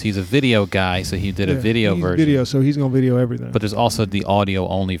YouTube because he's a video guy, so he did a video version. Video, so he's going to video everything. But there's also the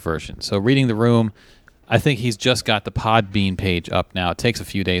audio-only version. So Reading the Room, I think he's just got the Podbean page up now. It takes a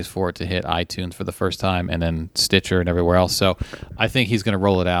few days for it to hit iTunes for the first time and then Stitcher and everywhere else. So I think he's going to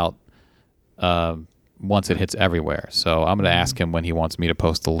roll it out once it hits everywhere. So I'm going to ask him when he wants me to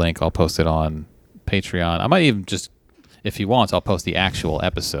post the link. I'll post it on Patreon. I might even just, if he wants, I'll post the actual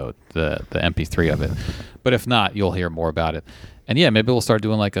episode, the MP3 of it. But if not, you'll hear more about it. And yeah, maybe we'll start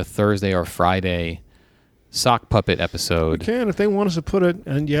doing like a Thursday or Friday sock puppet episode. We can if they want us to put it.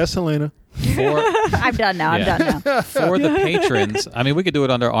 And yes, Elena. I'm done now. I'm done now. For the patrons, I mean, we could do it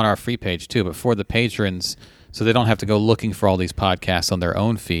on our free page too, but for the patrons, so they don't have to go looking for all these podcasts on their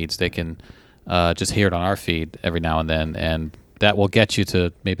own feeds, they can just hear it on our feed every now and then, and that will get you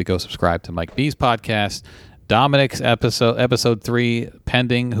to maybe go subscribe to Mike B's podcast, Dominic's episode 3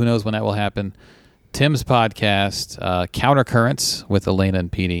 pending. Who knows when that will happen? Tim's podcast, Countercurrents with Elena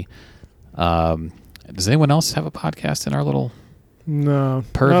and Petey. Does anyone else have a podcast in our little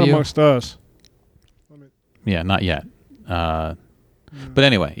purview? Not amongst us. Yeah, not yet. But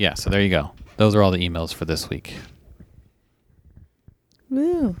anyway, yeah, so there you go. Those are all the emails for this week.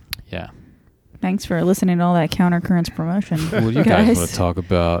 Woo. Yeah. Thanks for listening to all that Countercurrents promotion. What do you guys want to talk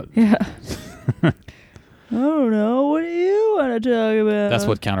about? Yeah. I don't know. What do you want to talk about? That's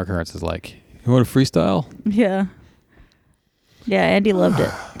what Countercurrents is like. You want to freestyle? Yeah. Yeah, Andy loved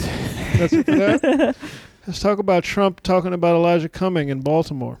it. That's it for that. Let's talk about Trump talking about Elijah Cumming in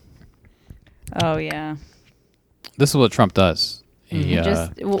Baltimore. Oh, yeah. This is what Trump does. He,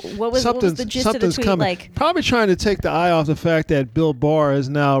 what was the gist of the tweet? Coming. Like? Probably trying to take the eye off the fact that Bill Barr has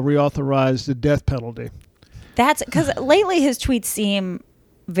now reauthorized the death penalty. That's because lately his tweets seem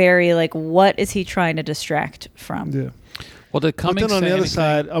very like, what is he trying to distract from? Yeah. Well, did Cummings but then on the say other anything?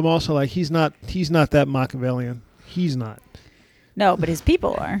 side, I'm also like, he's not that Machiavellian. He's not. No, but his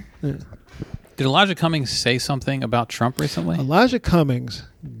people are. Yeah. Did Elijah Cummings say something about Trump recently? Elijah Cummings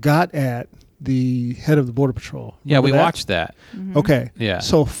got at the head of the Border Patrol. Yeah, we watched that. Mm-hmm. Okay. Yeah.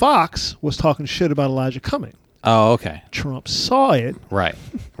 So Fox was talking shit about Elijah Cummings. Oh, okay. Trump saw it. Right.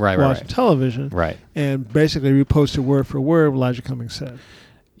 Watched television. Right. And basically reposted word for word what Elijah Cummings said.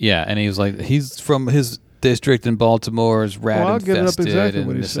 Yeah, and he was like, he's from his district in Baltimore is rat I'll get it up infested exactly and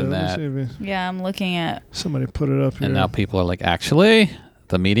what he this said. and that. Yeah, I'm looking at. Somebody put it up here. And now people are like, actually,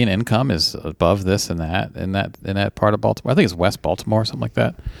 the median income is above this and that in that part of Baltimore. I think it's West Baltimore or something like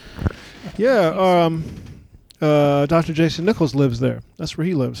that. Yeah, Dr. Jason Nichols lives there. That's where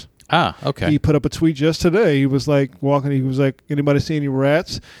he lives. Ah, okay. He put up a tweet just today. He was like walking. He was like, "Anybody see any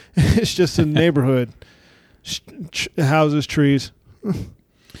rats?" It's just a neighborhood, houses, trees.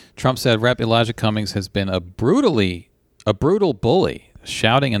 Trump said Rep. Elijah Cummings has been a brutal bully,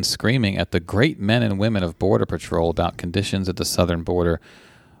 shouting and screaming at the great men and women of Border Patrol about conditions at the southern border,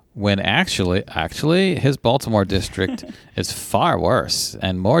 when actually his Baltimore district is far worse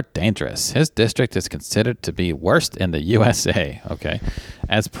and more dangerous. His district is considered to be worst in the USA, okay?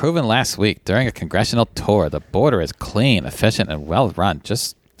 As proven last week during a congressional tour, the border is clean, efficient, and well run,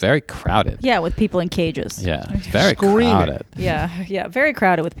 just very crowded. Yeah, with people in cages. Yeah, very crowded. Yeah, very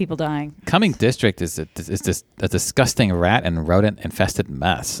crowded with people dying. Cummings district is a disgusting rat and rodent infested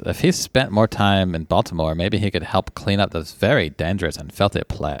mess. If he spent more time in Baltimore, maybe he could help clean up this very dangerous and filthy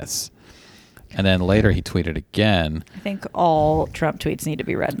place. And then later he tweeted again. I think all Trump tweets need to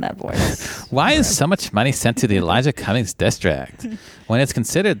be read in that voice. Why is so much money sent to the Elijah Cummings district when it's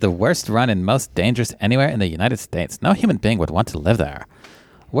considered the worst run and most dangerous anywhere in the United States? No human being would want to live there.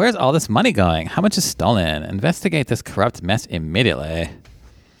 Where's all this money going? How much is stolen? Investigate this corrupt mess immediately.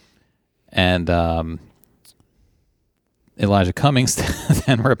 And Elijah Cummings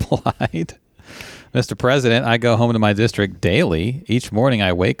then replied, Mr. President, I go home to my district daily. Each morning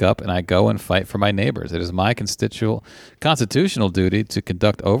I wake up and I go and fight for my neighbors. It is my constitutional duty to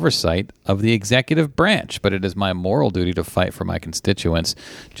conduct oversight of the executive branch, but it is my moral duty to fight for my constituents.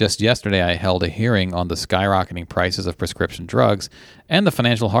 Just yesterday I held a hearing on the skyrocketing prices of prescription drugs and the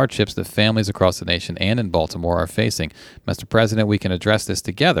financial hardships that families across the nation and in Baltimore are facing. Mr. President, we can address this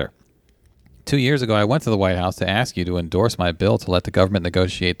together. 2 years ago, I went to the White House to ask you to endorse my bill to let the government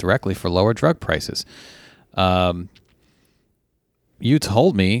negotiate directly for lower drug prices. You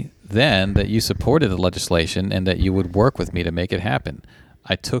told me then that you supported the legislation and that you would work with me to make it happen.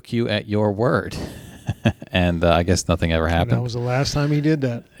 I took you at your word. And I guess nothing ever happened. That was the last time he did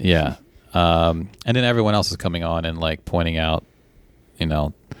that. Yeah. And then everyone else is coming on and like pointing out,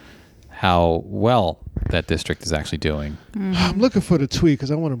 how well that district is actually doing. Mm-hmm. I'm looking for the tweet because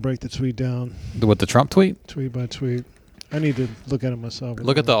I want to break the tweet down. What, the Trump tweet? Tweet by tweet. I need to look at it myself.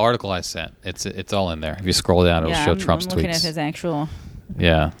 Look at the article I sent. It's all in there. If you scroll down, it'll show Trump's tweets. I'm looking at his actual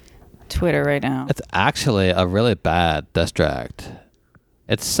Twitter right now. It's actually a really bad district.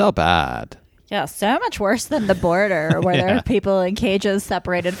 It's so bad. Yeah, so much worse than the border where there are people in cages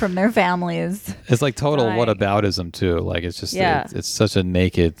separated from their families. It's like total whataboutism too. Like it's just it's such a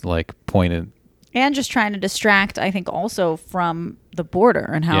naked like pointed. And just trying to distract, I think, also from the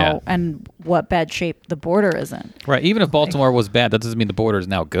border and how and what bad shape the border is in. Right. Even if Baltimore was bad, that doesn't mean the border is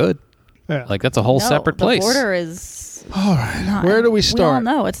now good. Yeah. Like that's a whole separate place. The border is all right. Where do we start? We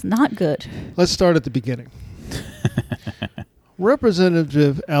all know it's not good. Let's start at the beginning.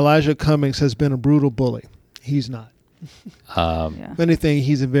 Representative Elijah Cummings has been a brutal bully. He's not. If anything,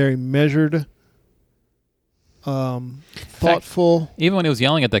 he's a very measured, thoughtful. Even when he was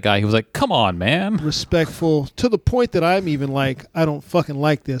yelling at that guy, he was like, "Come on, man!" Respectful to the point that I'm even like, I don't fucking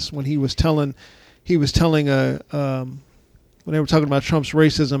like this. When he was telling when they were talking about Trump's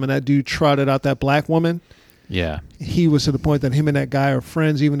racism, and that dude trotted out that black woman. Yeah. He was to the point that him and that guy are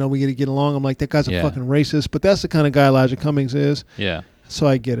friends, even though we get along. I'm like, that guy's a fucking racist. But that's the kind of guy Elijah Cummings is. Yeah. So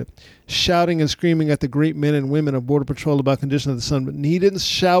I get it. Shouting and screaming at the great men and women of Border Patrol about conditions of the sun. But he didn't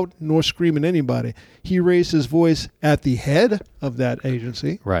shout nor scream at anybody. He raised his voice at the head of that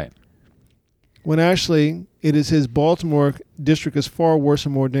agency. Right. When actually it is his Baltimore district is far worse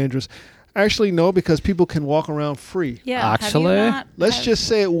and more dangerous. Actually, no, because people can walk around free. Yeah, actually, let's just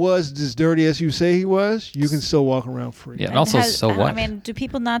say it was as dirty as you say he was. You can still walk around free. Yeah, and also, so what? I mean, do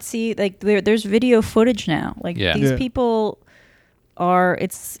people not see like there's video footage now? Like these people are.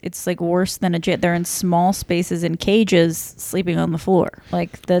 It's like worse than a jet. They're in small spaces in cages, sleeping on the floor.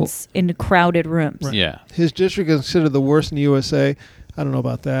 Like that's in crowded rooms. Right. Yeah, his district is considered the worst in the USA. I don't know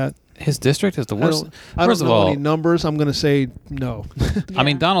about that. His district is the worst. I don't know any numbers. I'm going to say no. I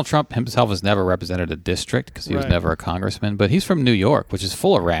mean, Donald Trump himself has never represented a district because he was never a congressman. But he's from New York, which is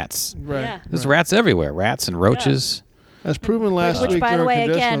full of rats. Right. Yeah. There's rats everywhere, rats and roaches. As proven last week. Which, by the way,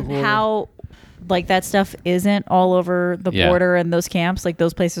 again, how like that stuff isn't all over the border and those camps. Like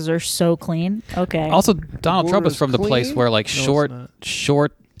those places are so clean. Okay. Also, Donald Trump is from the place where like short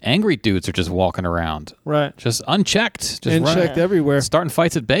angry dudes are just walking around. Right. Just unchecked. Just unchecked everywhere. Starting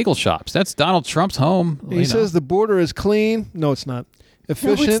fights at bagel shops. That's Donald Trump's home. He says the border is clean. No, it's not.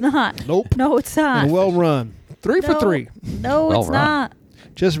 efficient. No, it's not. Nope. No, it's not. And well run. 3 for 3. No, Well it's run. not.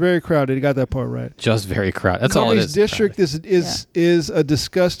 Just very crowded. You got that part right. Just very crowded. That's all it Cummings is. District is a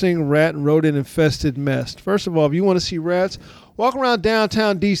disgusting rat and rodent infested mess. First of all, if you want to see rats, walk around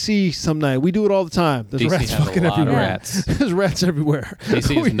downtown D.C. some night. We do it all the time. There's DC rats has a fucking lot of everywhere. rats. There's rats everywhere.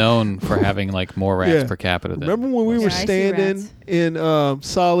 DC is known for having like more rats per capita than. Remember when we were I see standing rats. in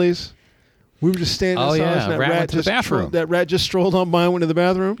Solly's? We were just standing Oh, in yeah. Solly's and Rat went to the bathroom. that rat just strolled on by and went to the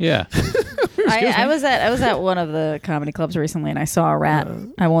bathroom. Yeah. I was at one of the comedy clubs recently, and I saw a rat.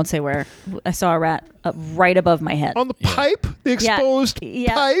 I won't say where. I saw a rat right above my head. On the pipe? The exposed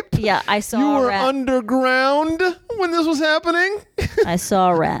pipe? Yeah, I saw You a were rat. underground when this was happening? I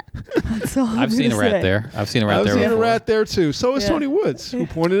saw a rat. That's all I've seen a rat there. I've seen a rat I've there seen a before. rat there too. So is Yeah. Tony Woods, who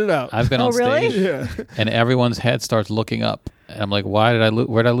pointed it out. I've been Oh, on really? stage, Yeah. and everyone's head starts looking up, and I'm like, "Why did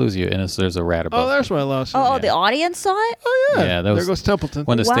where'd I lose you?" And there's a rat above. Oh, that's why I lost you. Oh, the audience saw it? Oh, yeah. Yeah, that was- there goes Templeton.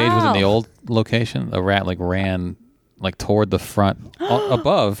 When the stage was in Wow. the old location, a rat like ran like toward the front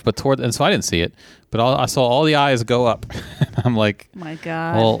above, but toward, and so I didn't see it, but I saw all the eyes go up. I'm like, My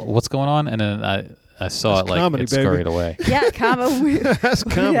God. well, what's going on? And then I saw That's it like comedy, it scurried baby. away. yeah, comedy. That's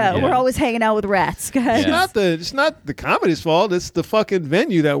comedy. Yeah, Yeah. we're always hanging out with rats, guys. Yeah. It's not the comedy's fault. It's the fucking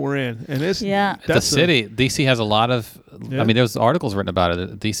venue that we're in, and it's Yeah. The that's city, DC has a lot of. Yeah. I mean, there's articles written about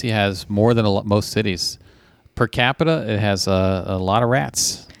it. DC has more than most cities per capita. It has a lot of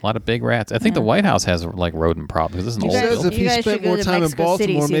rats, a lot of big rats. I think the White House has like rodent problems. This is an He old says building. if he You guys spent should go more to time in Mexico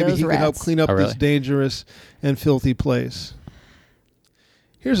City, Baltimore, see maybe those he could help rats. clean up Oh, this really? dangerous and filthy place.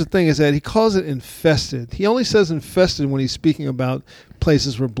 Here's the thing: is that he calls it infested. He only says infested when he's speaking about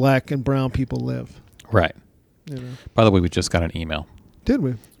places where black and brown people live. Right. You know. By the way, we just got an email. Did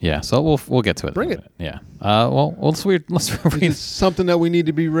we? Yeah, so we'll get to it. Bring in a it. minute. Yeah. Well, let's read. Is it something that we need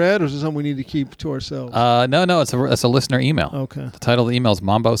to be read, or is it something we need to keep to ourselves? No, it's a listener email. Okay. The title of the email is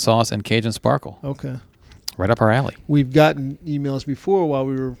Mambo Sauce and Cajun Sparkle. Okay. Right up our alley. We've gotten emails before while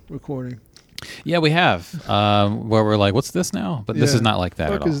we were recording. Yeah, we have. Where we're like, what's this now? But this Yeah. is not like that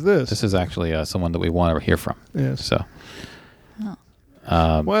Fuck at all. is this? This is actually someone that we want to hear from. Yes. So.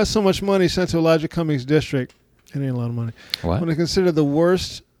 Why is so much money sent to Elijah Cummings District? It ain't a lot of money. What? When they consider the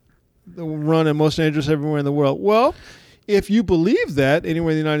worst run and most dangerous everywhere in the world. Well, if you believe that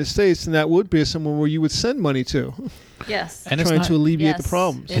anywhere in the United States, then that would be somewhere where you would send money to, Yes. And it's trying not- to alleviate Yes. the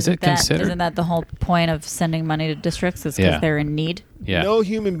problems. Is it considered- Isn't that the whole point of sending money to districts? Is because Yeah. they're in need? Yeah. No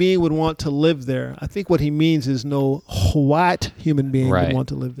human being would want to live there. I think what he means is no white human being Right. would want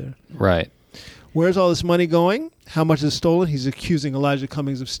to live there. Right. Where's all this money going? How much is stolen? He's accusing Elijah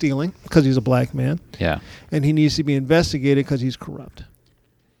Cummings of stealing because he's a black man, Yeah. and he needs to be investigated because he's corrupt.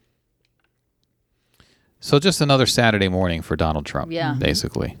 So just another Saturday morning for Donald Trump. Yeah.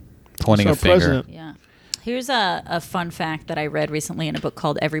 Basically, pointing So a finger. president. Yeah. Here's a fun fact that I read recently in a book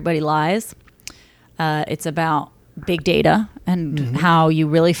called Everybody Lies. It's about big data and how you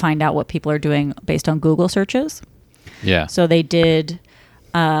really find out what people are doing based on Google searches. Yeah. So they did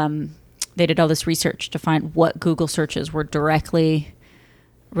all this research to find what Google searches were directly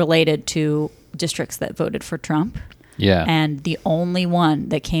related to districts that voted for Trump. Yeah. And the only one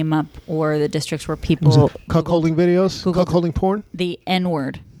that came up were the districts where Was people it cuckolding videos? Googled- Cuckolding porn? the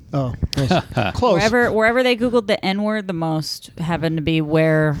N-word. Oh, close. Close. Wherever they Googled the N-word the most happened to be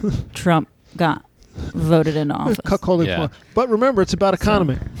where Trump got voted into office. Cuckolding Yeah. porn. But remember, it's about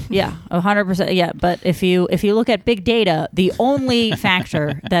economy. Yeah, 100%. Yeah, but if you look at big data, the only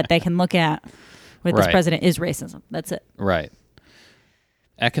factor that they can look at with this Right. president is racism. That's it. Right.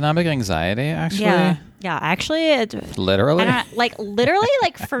 Economic anxiety, actually. Yeah. Actually, Literally. Literally,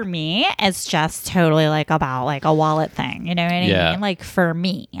 for me, it's just totally about a wallet thing. You know what I Yeah. mean? For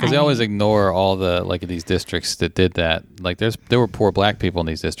me, Because they always ignore all the these districts that did that. Like there were poor black people in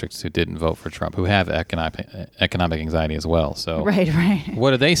these districts who didn't vote for Trump, who have economic anxiety as well. So right.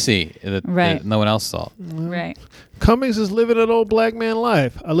 what did they see that Right. no one else saw? Right. Cummings is living an old black man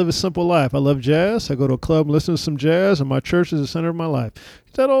life. I live a simple life. I love jazz. I go to a club, listen to some jazz, and my church is the center of my life.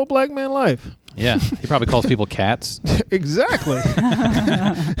 It's that old black man life. Yeah, he probably calls people cats. Exactly.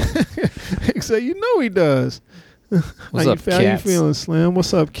 So you know he does. What's how up, you, how you cats? feeling, Slim?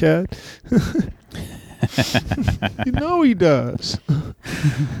 What's up, cat? You know he does.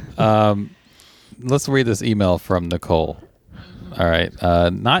 Let's read this email from Nicole. All right,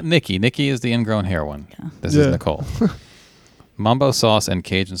 not Nikki. Nikki is the ingrown hair one. This is Yeah. Nicole. Mumbo sauce and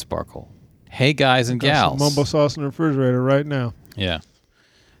Cajun sparkle. Hey guys and Got some gals. mumbo sauce in the refrigerator right now. Yeah.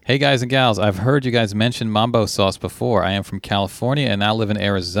 Hey guys and gals, I've heard you guys mention Mambo sauce before. I am from California and now live in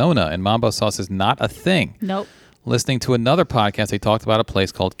Arizona, and Mambo sauce is not a thing. Nope. listening to another podcast, they talked about a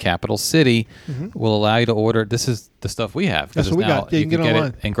place called Capital City will allow you to order. This is the stuff we have. That's what we got. Yeah, you can get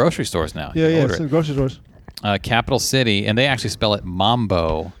online. it in grocery stores now. Yeah, order it's in grocery stores. Capital City, and they actually spell it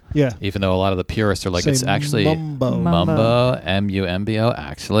Mambo. Yeah. Even though a lot of the purists are like, Say it's actually Mumbo. Mumbo, M-U-M-B-O,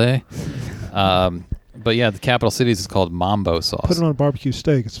 actually. But yeah, the Capital Cities is called Mambo sauce. Put it on a barbecue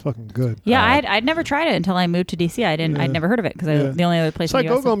steak. It's fucking good. Yeah, I'd never tried it until I moved to DC. I'd never heard of it because the only other place It's like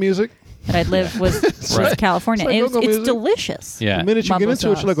in the US go-go music. that I'd lived was California. It's like go-go It's music. delicious. Yeah. The minute you Mambo get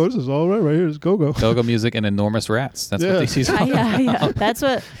into it, sauce. you're like, oh, this is all right here. It's go-go. Go-go music and enormous rats. That's what DC's all Yeah. That's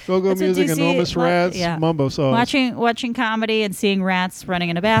what Go-go that's what music, DC enormous rats, Mambo sauce. Watching comedy and seeing rats running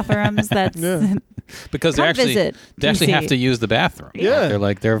into bathrooms. That's because Come they actually visit actually have DC. to use the bathroom. Yeah.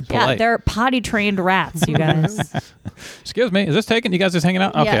 They're polite. they're potty trained rats. You guys. Excuse me, is this taken? You guys just hanging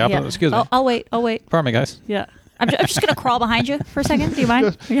out? Okay, excuse me. I'll wait. Pardon me, guys. Yeah. I'm just gonna crawl behind you for a second. Do you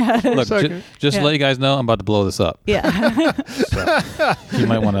mind? Yeah. Look, Second. just to let you guys know, I'm about to blow this up. Yeah. So, you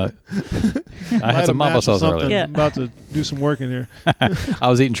might want to. I had some mambo sauce earlier. Yeah. I'm about to do some work in here. I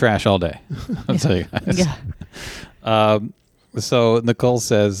was eating trash all day. I'll tell you guys. Yeah. So Nicole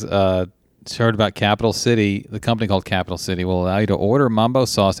says she heard about Capital City. The company called Capital City will allow you to order mambo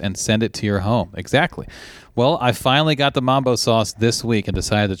sauce and send it to your home. Exactly. Well, I finally got the mambo sauce this week and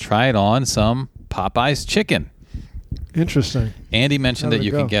decided to try it on some Popeye's chicken. Interesting. Andy mentioned How that did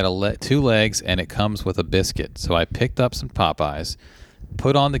you it can go? get 2 legs and it comes with a biscuit. So I picked up some Popeyes,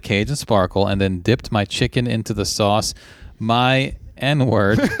 put on the Cajun Sparkle, and then dipped my chicken into the sauce. My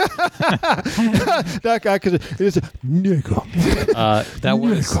N-word. That guy, because it is a nigga. That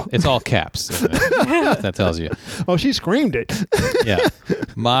was, it's all caps. That tells you. Oh, she screamed it. Yeah.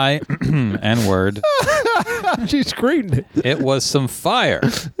 My N-word. She screamed it. It was some fire.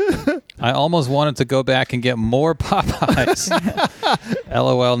 I almost wanted to go back and get more Popeyes.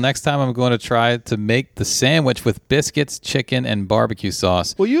 LOL. Next time I'm going to try to make the sandwich with biscuits, chicken, and barbecue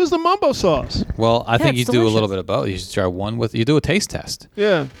sauce. Well, use the mambo sauce. Well, I think you it's do a little delicious. bit of both. You should try one with, you do a taste test.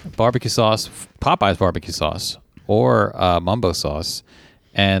 Yeah. Barbecue sauce, Popeye's barbecue sauce, or mumbo sauce,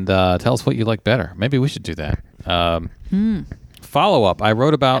 and tell us what you like better. Maybe we should do that. Follow up. I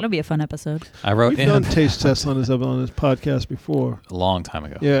wrote about. That'll be a fun episode. I wrote We've in done taste tests on this podcast before. a long time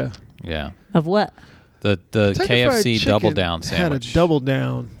ago. Yeah. Yeah. Of what? The Kentucky Fried KFC Chicken double down sandwich. had a double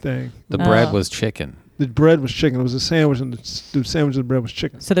down thing. The bread was chicken. The bread was chicken. It was a sandwich, and the sandwich and the bread was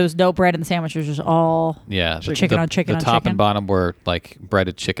chicken. So there was no bread in the sandwich. It was just all. Yeah, Chicken on chicken The on top chicken? and bottom were like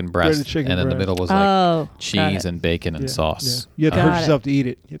breaded chicken breast, Breaded chicken and then the breast. middle was Oh, like got cheese it. and bacon and Yeah. sauce. Yeah. You had to Got hurt it. yourself to eat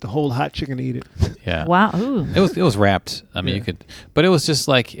it. You had to hold hot chicken to eat it. Yeah. Wow. Ooh. It was wrapped. I mean, Yeah. you could, but it was just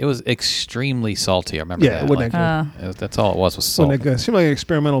like it was extremely salty. I remember Yeah, that. it wasn't Like, that it was- that's all it was So salt. it seemed like an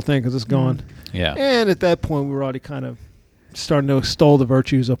experimental thing because it's gone. Yeah, And at that point, we were already kind of starting to extol the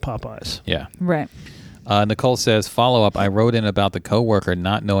virtues of Popeyes. yeah. Right. Nicole says, follow up. I wrote in about the coworker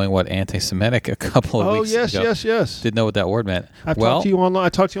not knowing what anti-Semitic a couple of Oh, weeks yes, ago. yes. Didn't know what that word meant. I've talked to you online. I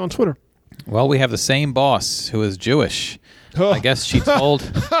talked to you on Twitter. Well, we have the same boss who is Jewish. Oh. I guess she told.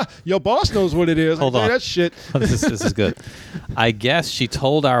 Your boss knows what it is. Hold I can on. tell you that shit. this is good. I guess she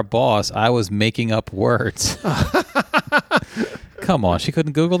told our boss I was making up words. Come on, she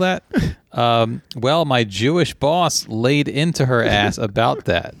couldn't Google that? Well, my Jewish boss laid into her ass about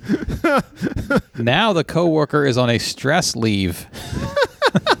that. Now the coworker is on a stress leave.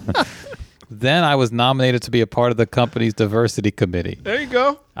 Then I was nominated to be a part of the company's diversity committee. There you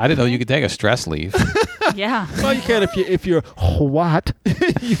go. I didn't know you could take a stress leave. Yeah. Well, you can if you're what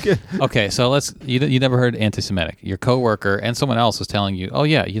you can. Okay, so you never heard anti-Semitic. Your coworker and someone else was telling you, oh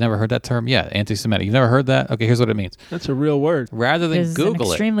yeah, you never heard that term? Yeah, anti-Semitic. You never heard that? Okay, here's what it means. That's a real word. Rather than This is an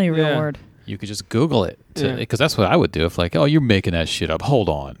Google it, extremely real Yeah. word. you could just Google it. Yeah. Because that's what I would do if like, oh, you're making that shit up. Hold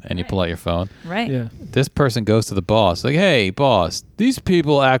on. And you pull out your phone. Right. Yeah. This person goes to the boss like, hey, boss, these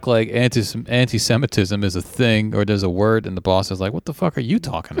people act like anti-Semitism is a thing or there's a word. And the boss is like, what the fuck are you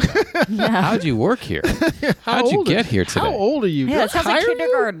talking about? Yeah. How'd you work here? How'd you old get are- here today? How old are you? Yeah, Did I that sounds like hire you?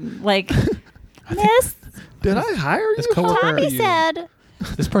 kindergarten. Like, Miss Did I hire you? This coworker- How old are Tommy you? said.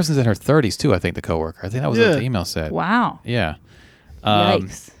 This person's in her 30s too, I think, the coworker. I think that was what Yeah. the email said. wow. Yeah.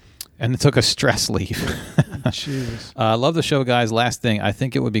 Yikes. And it took a stress leave. Jesus. Love the show, guys. Last thing, I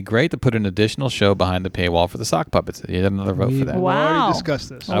think it would be great to put an additional show behind the paywall for the sock puppets. You had another vote for We've that. Wow. already discussed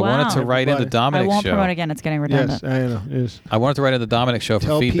this. I wanted to Wow. write into Everybody. I Dominic's won't show. promote again. It's getting Yes, redundant. I know. Yes. I wanted to write into Dominic's show for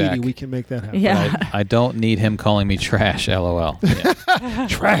Tell feedback. Petey we can make that happen. Yeah. I don't need him calling me trash. LOL. Yeah.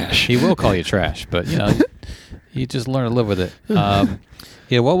 Trash. He will call you trash, but you just learn to live with it.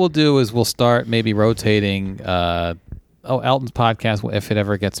 Yeah, what we'll do is we'll start maybe rotating. Elton's podcast, if it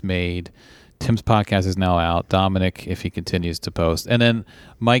ever gets made, Tim's podcast is now out. Dominic, if he continues to post, and then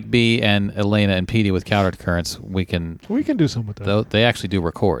Mike B and Elena and Petey with Counter Currents, we can do something with that. They actually do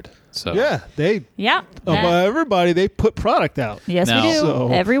record. So everybody, they put product out. Yes, now, we do. So.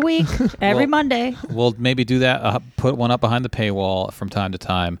 Every week, every Monday. We'll maybe do that. Put one up behind the paywall from time to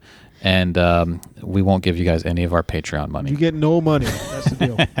time, and we won't give you guys any of our Patreon money. You get no money. That's the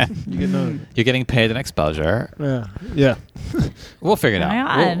deal. You get none of it. You're getting paid an exposure. Yeah. We'll figure it Oh my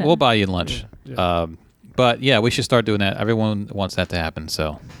out. God. We'll buy you lunch. Yeah. But yeah, we should start doing that. Everyone wants that to happen.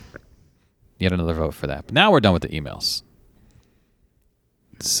 So yet another vote for that. But now we're done with the emails.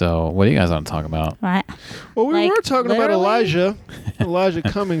 So what do you guys want to talk about? Right. Well, we Like, were talking about literally? Elijah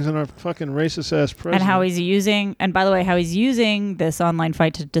Cummings and our fucking racist ass president. And how he's using, and by the way, how he's using this online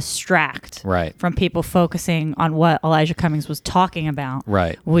fight to distract Right. from people focusing on what Elijah Cummings was talking about,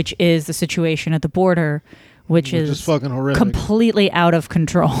 Right. which is the situation at the border, which is just fucking horrific. completely out of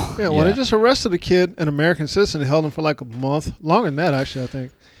control. Yeah, well, they just arrested a kid, an American citizen, and held him for like a month. Longer than that, actually, I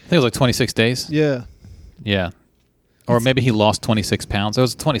think. I think it was like 26 days. Yeah. Yeah. Or maybe he lost 26 pounds. It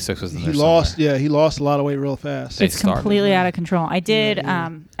was 26 was in there He lost a somewhere. lot of weight real fast. They It's started. completely out of control. I did. Yeah.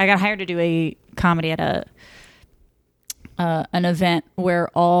 I got hired to do a comedy at an event where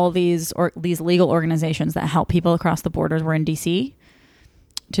all these legal organizations that help people across the borders were in DC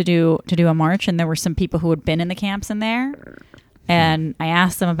to do a march, and there were some people who had been in the camps in there, and I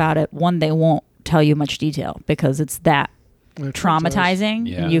asked them about it. One, they won't tell you much detail because it's that They're traumatizing.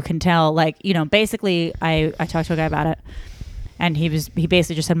 Yeah. You can tell, like, basically I talked to a guy about it, and he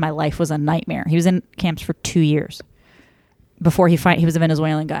basically just said my life was a nightmare. He was in camps for 2 years before he was a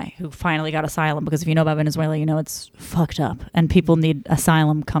Venezuelan guy who finally got asylum, because if you know about Venezuela, you know it's fucked up and people need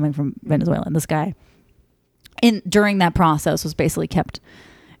asylum coming from Venezuela. And this guy during that process was basically kept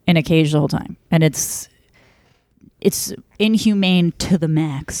in a cage the whole time, and it's inhumane to the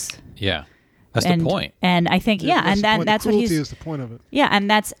max. Yeah. That's the point. And I think, that's what is the point of it. Yeah, and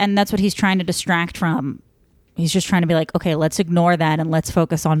that's what he's trying to distract from. He's just trying to be like, okay, let's ignore that and let's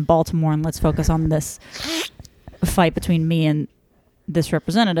focus on Baltimore and let's focus on this fight between me and this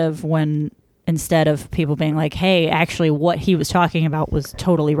representative, when instead of people being like, hey, actually what he was talking about was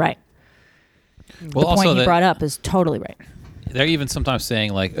totally right. Well, the point he brought up is totally right. They're even sometimes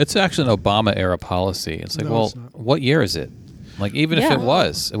saying, like, it's actually an Obama era policy. It's like, No, it's not. what year is it? Like, even if Yeah. it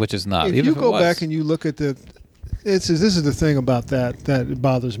was, which is not. If even you if it go was. back and you look at this is the thing about that it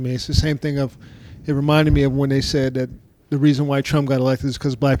bothers me. It's the same thing it reminded me of when they said that the reason why Trump got elected is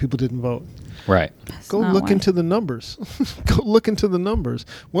because black people didn't vote. Right. Go not look why. into the numbers. Go look into the numbers.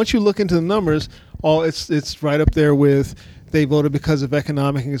 Once you look into the numbers, it's right up there with they voted because of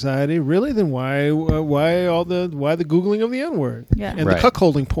economic anxiety. Really? Then why the googling of the N-word? Yeah. And Right. the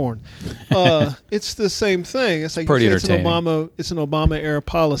cuckolding porn. It's the same thing. It's like Pretty you say entertaining. it's an Obama era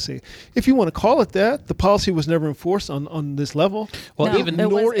policy. If you want to call it that, the policy was never enforced on this level. Well, No, even it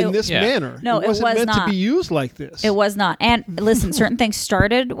was- nor in this yeah. manner. No, it wasn't was meant not. to be used like this. It was not. And listen, certain things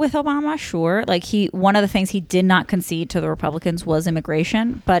started with Obama, sure. Like one of the things he did not concede to the Republicans was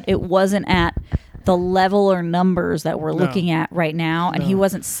immigration, but it wasn't at the level or numbers that we're looking at right now, and he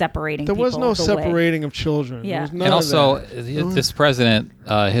wasn't separating There was people no the way- separating of children. Yeah. There was none and of also, that. this president,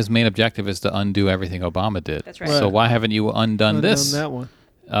 his main objective is to undo everything Obama did. That's right. So Right. why haven't you undone Undone this? that one.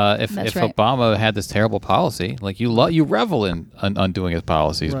 If That's if right. Obama had this terrible policy, like you revel in undoing his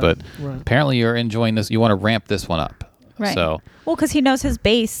policies, Right, but right. apparently you're enjoying this. You want to ramp this one up. Right. So Well, because he knows his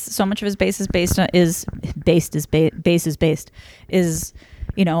base. So much of his base is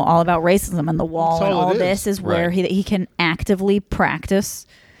all about racism, and the wall That's and all all it this is where Right. he can actively practice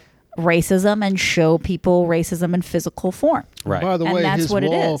racism and show people racism in physical form. right. By the And way, that's his what it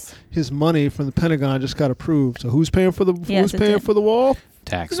wall, is. his money from the Pentagon just got approved. So who's paying for the Yes, it did. wall?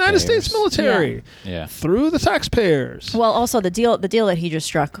 Taxpayers. United States military Yeah. through the taxpayers. Well, also the deal that he just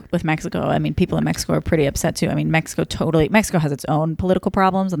struck with Mexico. I mean, people in Mexico are pretty upset too. I mean, Mexico has its own political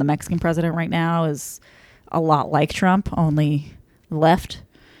problems, and the Mexican president right now is a lot like Trump, only left.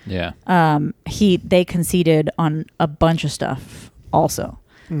 Yeah. They conceded on a bunch of stuff also.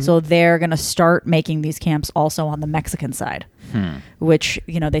 So they're going to start making these camps also on the Mexican side, which,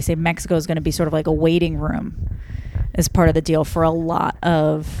 they say Mexico is going to be sort of like a waiting room as part of the deal for a lot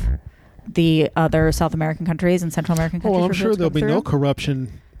of the other South American countries and Central American countries. Well, I'm for sure it to there'll come be no through.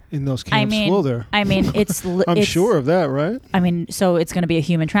 corruption in those camps, will there? I mean, it's. I'm sure of that, right? I mean, so it's going to be a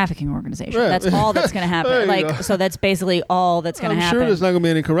human trafficking organization. Right. That's all that's going to There happen. you go. So that's basically all that's going to I'm happen. sure there's not going to be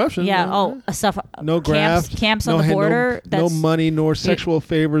any corruption. Yeah. right? Stuff. No graft. Camps no on the hand- border. No money, nor sexual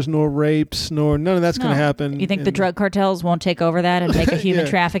favors, nor rapes, nor none of that's going to happen. You think the drug cartels won't take over that and make a human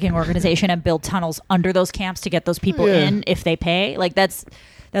Yeah. trafficking organization and build tunnels under those camps to get those people Yeah. in if they pay? Like that's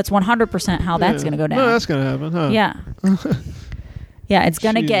That's 100% how that's going to go down. No, that's going to happen, huh? Yeah. Yeah, it's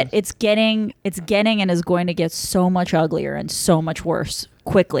going to it's getting and is going to get so much uglier and so much worse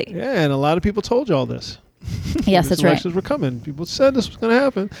quickly. Yeah, and a lot of people told you all this. Yes, that's right. Elections were coming. People said this was going to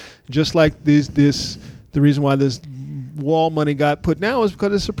happen. Just like the reason why this wall money got put down was because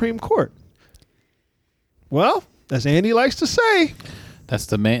of the Supreme Court. Well, as Andy likes to say, that's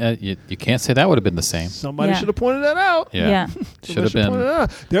the main. You can't say that would have been the same. Somebody should have pointed that out. Yeah. Should have been. Pointed it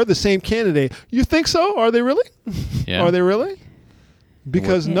out. They're the same candidate. You think so? Are they really? Yeah. Are they really?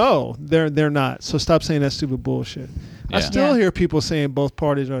 Because no, they're not. So stop saying that stupid bullshit. Yeah. I still hear people saying both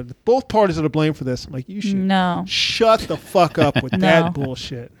parties are to blame for this. I'm like, you should shut the fuck up with that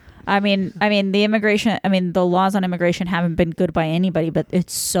bullshit. I mean, the laws on immigration haven't been good by anybody, but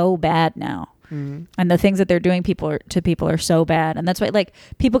it's so bad now. Mm-hmm. And the things that they're doing to people are so bad. And that's why, like,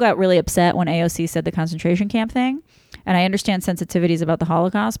 people got really upset when AOC said the concentration camp thing. And I understand sensitivities about the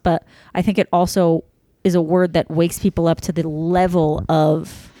Holocaust, but I think it also is a word that wakes people up to the level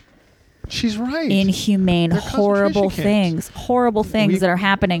of she's right inhumane, horrible things that are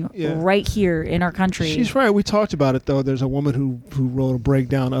happening right here in our country. She's right. We talked about it, though. There's a woman who wrote a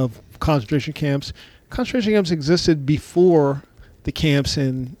breakdown of concentration camps. Concentration camps existed before the camps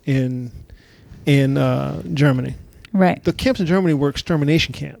in Germany. Right. The camps in Germany were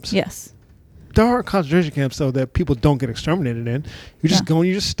extermination camps. Yes. There are concentration camps, though, that people don't get exterminated in. You just go and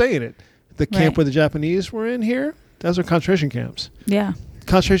you just stay in it. The camp where the Japanese were in here, those are concentration camps. Yeah.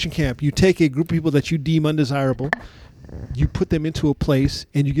 Concentration camp. You take a group of people that you deem undesirable, you put them into a place,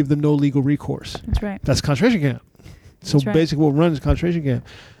 and you give them no legal recourse. That's right. That's concentration camp. So basically what runs concentration camp.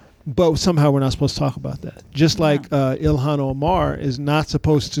 But somehow we're not supposed to talk about that. Just like Ilhan Omar is not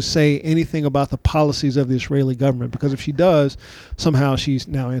supposed to say anything about the policies of the Israeli government, because if she does, somehow she's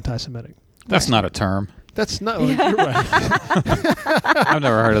now anti-Semitic. That's not a term. That's not. You're right. I've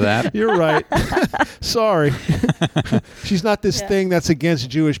never heard of that. You're right. Sorry. She's not this thing that's against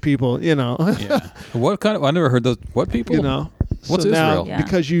Jewish people. You know. What kind of? I never heard those. What people? You know. What's so Israel? Now,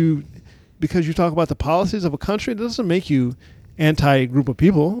 because you talk about the policies of a country, it doesn't make you anti a group of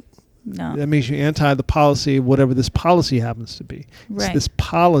people. No. That makes you anti the policy, whatever this policy happens to be. Right. It's this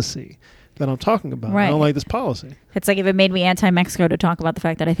policy that I'm talking about. Right. I don't like this policy. It's like if it made me anti-Mexico to talk about the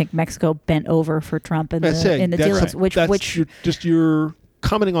fact that I think Mexico bent over for Trump in the deals, which you're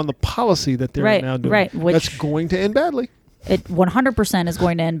commenting on the policy that they're now doing. Right, that's going to end badly. It 100% is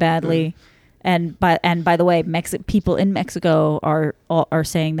going to end badly. And by the way, people in Mexico are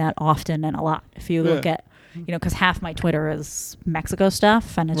saying that often and a lot. If you look at, because half my Twitter is Mexico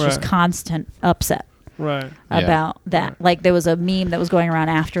stuff, and it's just constant upset. Right. About that. Like there was a meme that was going around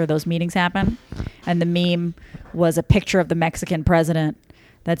after those meetings happened, and the meme was a picture of the Mexican president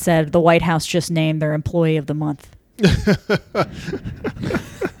that said the White House just named their employee of the month.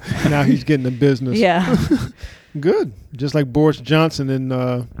 Now he's getting the business. Yeah. Good. Just like Boris Johnson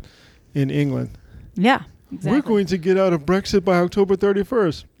in England. Yeah. Exactly. We're going to get out of Brexit by October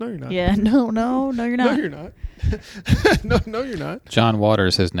 31st. No, you're not. Yeah. No, you're not. No, you're not. No, you're not. John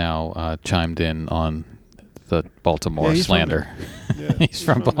Waters has now chimed in on the Baltimore slander. He's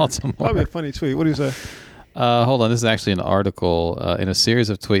from Baltimore. Probably a funny tweet. What do you say? Hold on. This is actually an article. In a series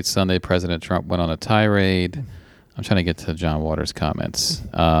of tweets Sunday, President Trump went on a tirade. I'm trying to get to John Waters' comments.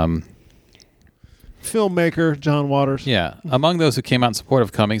 Filmmaker John Waters. Yeah. Among those who came out in support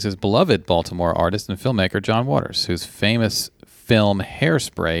of Cummings is beloved Baltimore artist and filmmaker John Waters, whose famous film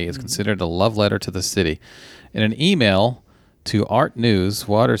Hairspray is considered a love letter to the city. In an email to Art News,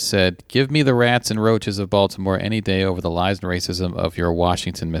 Waters said, "Give me the rats and roaches of Baltimore any day over the lies and racism of your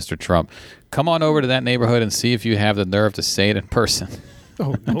Washington, Mr. Trump. Come on over to that neighborhood and see if you have the nerve to say it in person."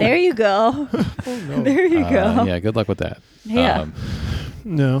 Oh, no. There you go. Oh, no. There you go. Yeah, good luck with that. Yeah.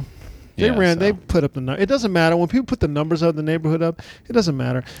 No. They put up the number. It doesn't matter when people put the numbers of the neighborhood up. It doesn't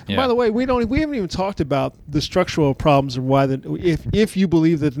matter. Yeah. By the way, we haven't even talked about the structural problems of why if you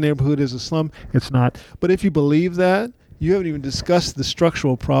believe that the neighborhood is a slum, it's not. But if you believe that, you haven't even discussed the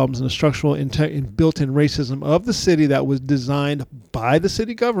structural problems and the structural built-in racism of the city that was designed by the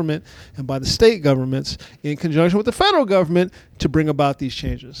city government and by the state governments in conjunction with the federal government to bring about these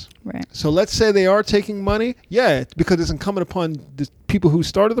changes. Right. So let's say they are taking money, because it's incumbent upon the people who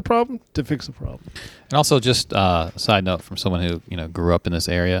started the problem to fix the problem. And also, just a side note from someone who grew up in this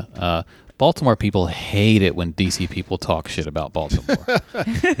area. Baltimore people hate it when DC people talk shit about Baltimore.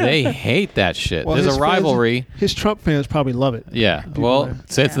 They hate that shit. Well, there's a rivalry. His Trump fans probably love it. Yeah.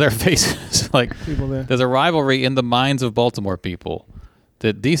 Say it to their faces. Like, there's a rivalry in the minds of Baltimore people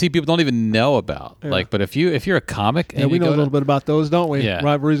that DC people don't even know about. Yeah. Like, but if you're a comic, and we you know go a little bit about those, don't we? Yeah.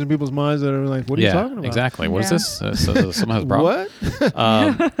 Rivalries in people's minds that are like, what are you talking about? Exactly. What is this? So someone has a problem.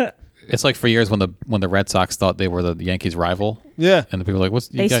 What? It's like for years when the Red Sox thought they were the Yankees' rival. Yeah. And the people were like,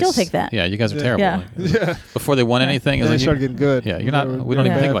 They still think that. Yeah, you guys are terrible. Yeah. Like, before they won anything, And they like, started getting good. Yeah, you're not. We don't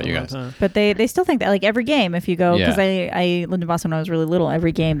even think about you guys. But they still think that, like, every game, if you go, because Yeah. I lived in Boston when I was really little.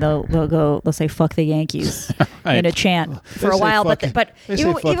 Every game they'll say "fuck the Yankees" Right. in a chant for a say while. fuck- But they say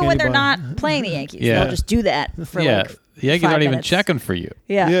even fuck when they're anybody. not playing the Yankees, Yeah. they'll just do that for Yeah, like the Yankees 5 aren't even minutes. checking for you.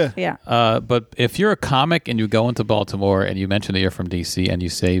 Yeah. But if you're a comic and you go into Baltimore and you mention that you're from DC and you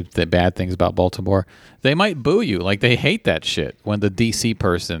say the bad things about Baltimore, they might boo you. Like, they hate that shit when the DC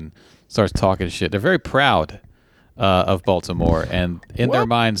person starts talking shit. They're very proud of Baltimore, and in their Well-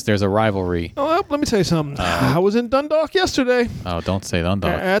 minds, there's a rivalry. Oh, well, let me tell you something. I was in Dundalk yesterday Oh, don't say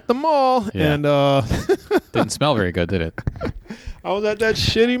Dundalk. at the mall, Yeah. and Didn't smell very good, did it? I was at that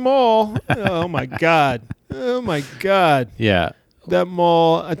shitty mall. Oh my god! Oh my god! Yeah. That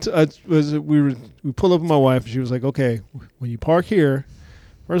mall. We pulled up with my wife, and she was like, "Okay, when you park here,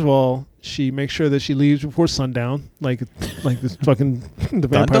 first of all, she makes sure that she leaves before sundown. Like this fucking the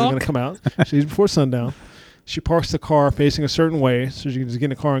vampires are Dundalk? gonna come out. She leaves before sundown. She parks the car facing a certain way, so she can just get in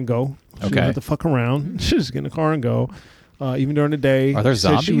the car and go. She Okay. don't have to fuck around. She just get in the car and go. Even during the day. Are there Said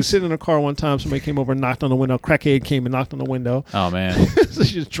She zombies? was sitting in a car one time. Somebody came over and knocked on the window. Crackhead came and knocked on the window. Oh, man. So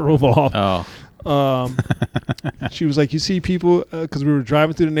she just drove off. Oh. She was like, you see people, because we were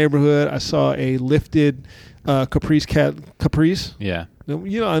driving through the neighborhood. I saw a lifted Caprice. Yeah.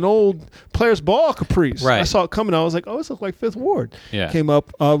 You know, an old Players Ball Caprice. Right. I saw it coming. I was like, oh, this looks like Fifth Ward. Yeah. Came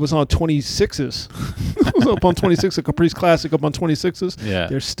up. It was on 26s. It was up on 26, a Caprice Classic up on 26s. Yeah.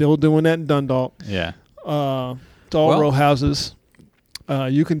 They're still doing that in Dundalk. Yeah. It's all Well- row houses.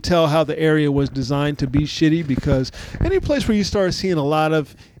 You can tell how the area was designed to be shitty, because any place where you start seeing a lot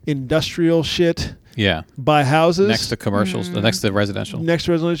of industrial shit Yeah. by houses Next to commercials, next to residential. next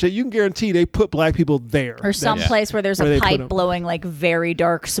to residential shit, you can guarantee they put black people there. Or some Yeah. place where there's Where they a put 'em. pipe blowing like very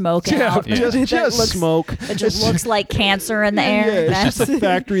dark smoke Yeah, out. just That looks- smoke. It just looks like cancer in the air. Yeah, it's That's just a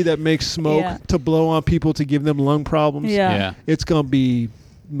factory that makes smoke Yeah. to blow on people to give them lung problems. Yeah. Yeah. It's gonna be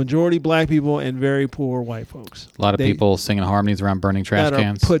majority black people and very poor white folks. A lot of people singing harmonies around burning trash that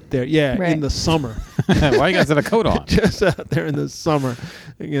cans. are put there, Right. in the summer. Why you guys got a coat on? Just out there in the summer,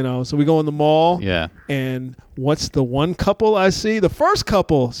 so we go in the mall. Yeah. And what's the one couple I see? The first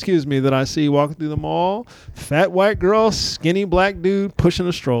couple, that I see walking through the mall. Fat white girl, skinny black dude pushing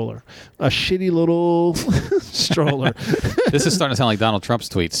a stroller. A shitty little stroller. This is starting to sound like Donald Trump's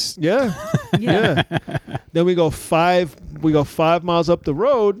tweets. Yeah. Yeah. Then we go 5 miles up the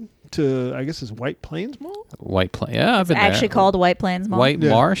road to, I guess it's White Plains Mall? White Plains. Yeah, I've been actually there. called White Plains Mall. White Yeah.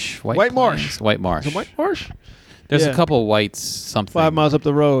 Marsh. White Plains? Marsh. White Marsh. Is it White Marsh? There's Yeah. a couple whites something. 5 miles up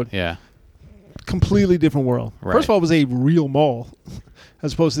the road. Yeah. Completely different world. Right. First of all, it was a real mall,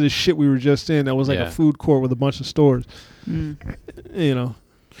 as opposed to this shit we were just in. That was like Yeah. a food court with a bunch of stores.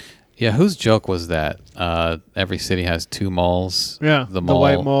 Yeah. Whose joke was that? Every city has two malls. Yeah, The mall.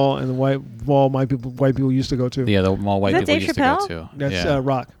 white mall and the white mall. White people used to go to. Yeah, the mall white Is that people Dave used Chappelle? to go to. That's yeah.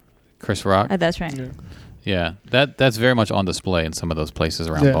 Rock. Chris Rock. That's right. Yeah. Yeah, that's very much on display in some of those places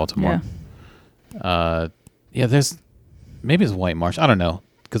around Yeah. Baltimore. There's maybe it's White Marsh. I don't know,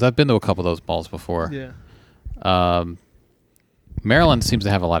 because I've been to a couple of those malls before. Yeah. Maryland seems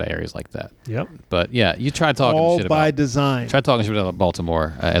to have a lot of areas like that. Yep. But yeah, you try talking All shit by about. design. Try talking shit about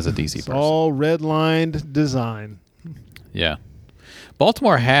Baltimore as a DC It's person. all red-lined design. Yeah,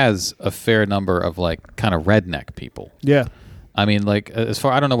 Baltimore has a fair number of like kind of redneck people. Yeah. I mean, like as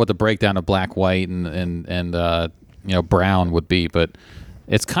far I don't know what the breakdown of black, white, and brown would be, but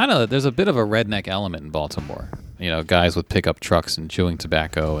it's kind of there's a bit of a redneck element in Baltimore. Guys with pickup trucks and chewing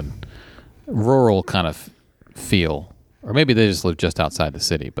tobacco and rural kind of feel, or maybe they just live just outside the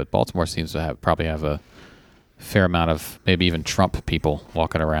city. But Baltimore seems to probably have a fair amount of maybe even Trump people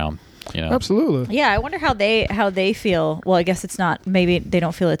walking around. Absolutely. Yeah, I wonder how they feel. Well, I guess it's not. Maybe they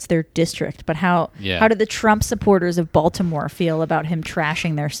don't feel it's their district, but how do the Trump supporters of Baltimore feel about him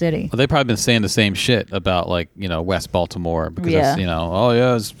trashing their city? Well, they've probably been saying the same shit about West Baltimore because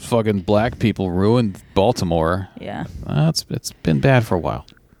Yeah. it's fucking black people ruined Baltimore. Yeah. It's been bad for a while.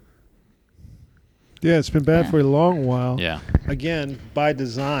 Yeah, it's been bad Yeah. for a long while. Yeah. Again, by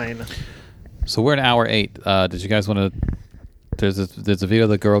design. So we're in hour 8. Did you guys want to? There's a video of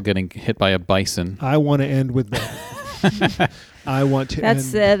the girl getting hit by a bison. I want to end with that. I want to end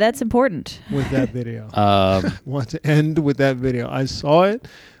That's important. with that video. Um, want to end with that video. I saw it,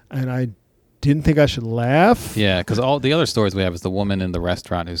 and I didn't think I should laugh. Yeah, because all the other stories we have is the woman in the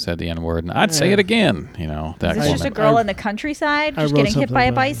restaurant who said the N-word, and I'd say it again. You know, that Is this woman. just a girl in the countryside just getting hit by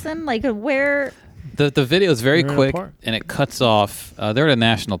a bison? Like where? The video is very They're in a quick, park. and it cuts off. They're at a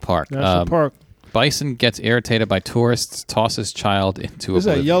national park. National Park. Bison gets irritated by tourists, tosses child into This is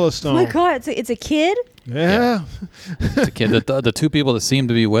at oblivion. Yellowstone. Oh my God! It's a kid. Yeah. It's a kid. The two people that seemed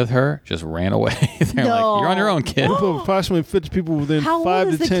to be with her just ran away. They're like, "You're on your own, kid." Approximately 50 people within How 5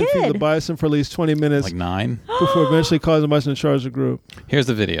 old to is the 10 feet of the kid? bison for at least 20 minutes Like 9. before eventually causing the bison to charge the group. Here's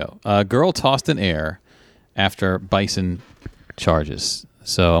the video. A girl tossed in air after bison charges.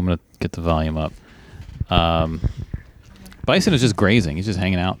 So I'm going to get the volume up. Bison is just grazing. He's just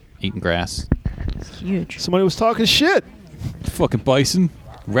hanging out, eating grass. It's huge. Somebody was talking shit. Fucking bison.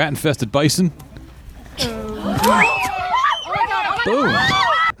 Rat-infested bison. Boom.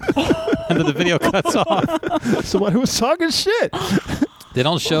 And then the video cuts off. Somebody was talking shit. They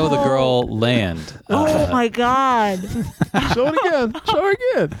don't show the girl land. Oh my God! Show it again. Show her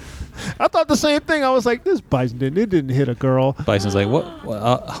again. I thought the same thing. I was like, this bison didn't hit a girl. Bison's like, what?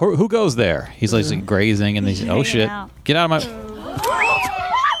 Who goes there? He's like grazing, and he's oh shit, get out of my.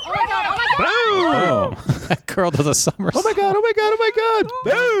 Boom. That girl does a somersault. Oh my God. Oh my God. Oh my God.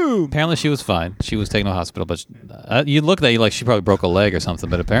 Boom. Apparently she was fine. She was taken to the hospital, but you look at you like she probably broke a leg or something.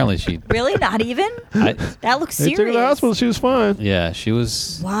 But apparently she. Really? Not even? That looks They serious. took her to the hospital. She was fine. Yeah, she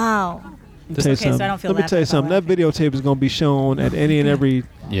was. Wow. Let me tell you Okay, so I something. don't feel Let me bad tell you about something. That videotape is going to be shown at any and every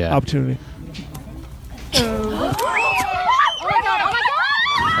Yeah. opportunity.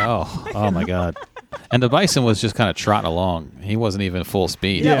 Oh my God. And the bison was just kind of trotting along. He wasn't even full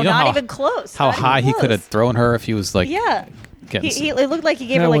speed. No, You know not how, even close. How Not even high he close. could have thrown her if he was like. Yeah. Getting It looked like he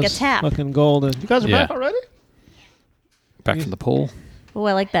gave That her like a was tap. fucking golden. You guys are Yeah. back already? back from the pool. Oh,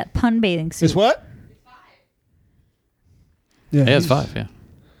 I like that pun bathing suit. It's what? Yeah, Yeah, it's he's 5. Yeah.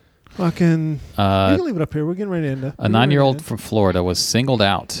 Fucking. You can leave it up here. We're getting ready to end it. A 9-year-old from Florida was singled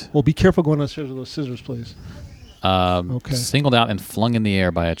out. Well, be careful going upstairs with those scissors, please. Okay. Singled out and flung in the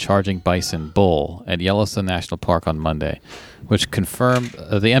air by a charging bison bull at Yellowstone National Park on Monday, which confirmed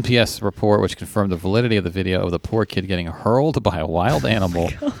the NPS report, which confirmed the validity of the video of the poor kid getting hurled by a wild animal,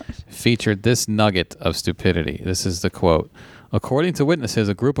 featured this nugget of stupidity. This is the quote. According to witnesses,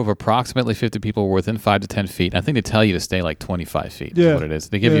 a group of approximately 50 people were within 5 to 10 feet. I think they tell you to stay like 25 feet. Yeah. Is what it is.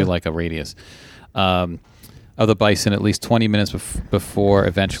 They give you like a radius of the bison at least 20 minutes before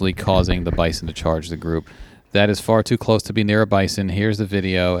eventually causing the bison to charge the group. That is far too close to be near a bison. Here's the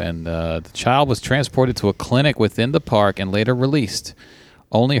video, and the child was transported to a clinic within the park and later released.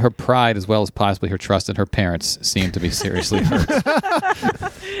 Only her pride, as well as possibly her trust in her parents, seemed to be seriously hurt.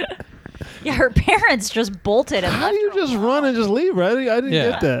 Yeah, her parents just bolted and How left do you her just alone. run and just leave her? I didn't Yeah.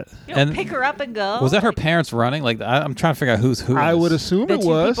 get that. You don't And- pick her up and go. Was that her parents running? Like I'm trying to figure out who's who. I in would this. assume The it two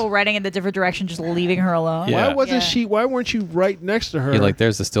was. people running in the different direction, just leaving her alone. Yeah. Why wasn't Yeah. she? Why weren't you right next to her? Yeah, like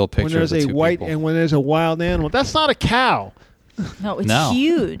there's the still picture when there's of the a two white people. and when there's a wild animal. That's not a cow. No, it's No.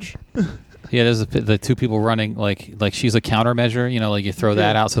 huge. Yeah, there's the two people running like she's a countermeasure. You know, like you throw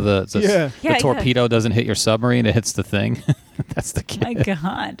that out so the Yeah. Yeah, torpedo doesn't hit your submarine; it hits the thing. That's the kid. My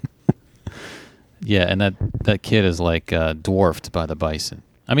God. Yeah, and that kid is like dwarfed by the bison.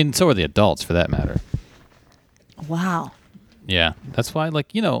 I mean, so are the adults for that matter. Wow. Yeah, that's why,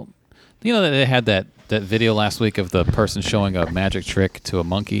 like you know that they had that video last week of the person showing a magic trick to a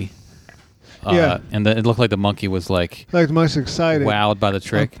monkey. Yeah. And it looked like the monkey was like Like the most excited. wowed by the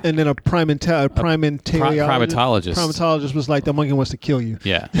trick. And then a primatologist. Primatologist was like, the monkey wants to kill you.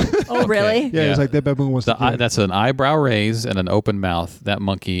 Yeah. Oh, really? Yeah, it's like that baboon wants to kill you. That's an eyebrow raise and an open mouth. That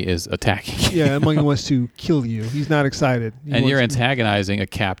monkey is attacking you. Yeah, that monkey wants to kill you. He's not excited. And you're antagonizing a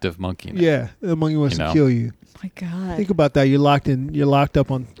captive monkey. Now. Yeah, the monkey wants You to know. kill you. My God. Think about that. You're locked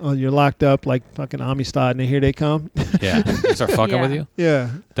up like fucking Amistad, and here they come. Yeah. They start fucking Yeah. with you. Yeah.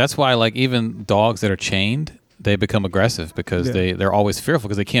 That's why, like, even dogs that are chained, they become aggressive because Yeah. they're always fearful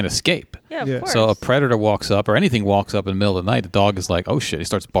because they can't escape. Yeah, of Yeah. course. So a predator walks up or anything walks up in the middle of the night, the dog is like, oh shit. He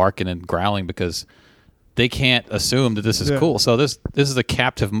starts barking and growling because they can't assume that this is Yeah. cool. So this is a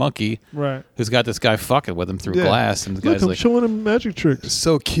captive monkey Right. who's got this guy fucking with him through Yeah. glass. And the Look, guy's I'm like, showing him magic tricks.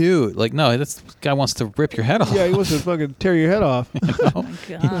 so cute. Like, no, this guy wants to rip your head off. Yeah, he wants to fucking tear your head off. oh,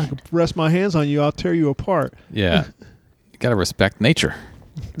 my God. Rest my hands on you, I'll tear you apart. Yeah. You got to respect nature.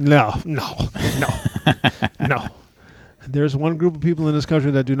 No. There's one group of people in this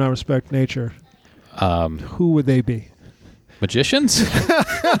country that do not respect nature. Who would they be? Magicians?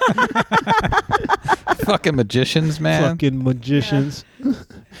 Fucking magicians, man. Fucking magicians.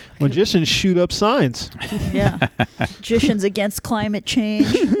 Magicians shoot up signs. Yeah. Magicians against climate change.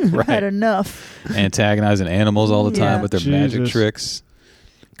 Right. Had enough. Antagonizing animals all the time Yeah. with their magic Jesus. tricks.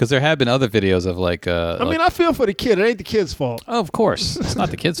 Because there have been other videos of like. I mean, I feel for the kid. It ain't the kid's fault. Oh, of course, it's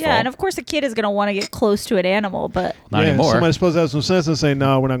not the kid's fault. Yeah, and of course the kid is going to want to get close to an animal, but not anymore. Somebody's supposed to have some sense and say,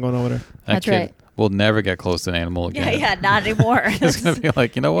 "No, we're not going over there." That's right. We'll never get close to an animal again. Yeah, not anymore. It's going to be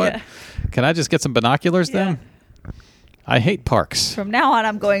like, you know what? Yeah. Can I just get some binoculars then? I hate parks. From now on,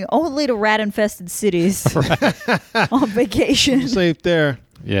 I'm going only to rat-infested cities on vacation. Safe there.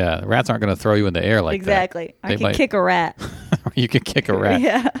 Yeah, rats aren't going to throw you in the air like Exactly. that. I can kick a rat. You can kick a rat.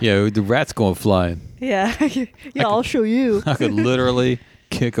 Yeah. The rat's going flying. Yeah. I'll show you. I could literally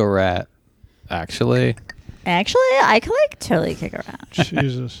kick a rat. Actually, I could like totally kick a rat.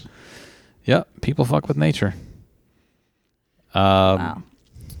 Jesus. Yep. People fuck with nature. Wow.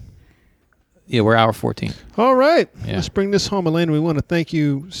 Yeah, we're hour 14. All right. Yeah. Let's bring this home, Elena. We want to thank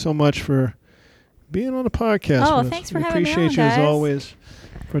you so much for being on the podcast. Oh, with us. thanks for we having me appreciate on, you as guys. always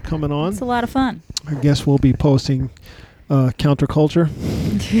for coming on. It's a lot of fun. I guess we'll be posting counterculture.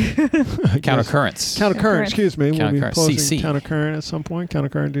 Countercurrents. Countercurrent, excuse me. We'll be Countercurrent, posting CC. countercurrent at some point.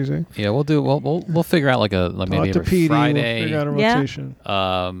 Countercurrent DC. Yeah, we'll do. We'll figure out like maybe Talk to every PD. Friday. We'll figure out a Yeah.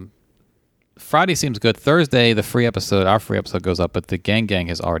 rotation. Friday seems good. Thursday, our free episode goes up, but the gang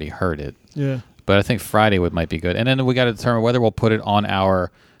has already heard it. Yeah. But I think Friday might be good. And then we got to determine whether we'll put it on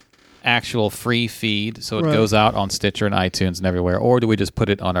our actual free feed, so it Right. goes out on Stitcher and iTunes and everywhere, or do we just put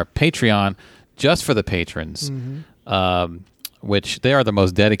it on our Patreon just for the patrons, which they are the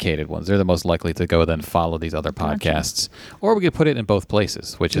most dedicated ones. They're the most likely to go then follow these other podcasts. Or we could put it in both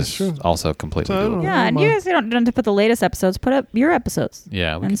places, which That's is true. also completely So I don't doable. know. Yeah, and you guys don't have to put the latest episodes. Put up your episodes.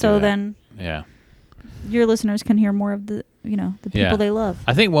 Yeah, we And could so do that. then Yeah. your listeners can hear more of the people Yeah. they love.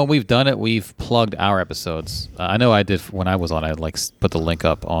 I think when we've done it, we've plugged our episodes. I know I did when I was on. I put the link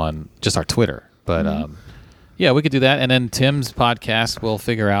up on just our Twitter, but yeah, we could do that. And then Tim's podcast, we'll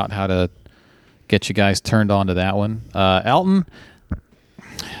figure out how to get you guys turned on to that one. Elton,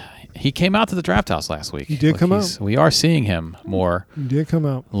 he came out to the Draft House last week. He did come out. We are seeing him more. He did come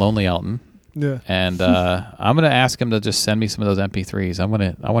out. Lonely Elton. Yeah. And I'm gonna ask him to just send me some of those MP3s. I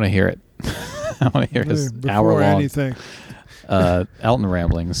want to hear it. I want to hear his Before hour-long anything. Elton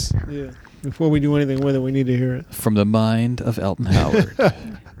ramblings. Yeah. Before we do anything with it, we need to hear it. From the mind of Elton Howard.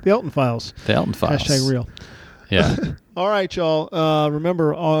 The Elton Files. The Elton Files. # real. Yeah. All right, y'all.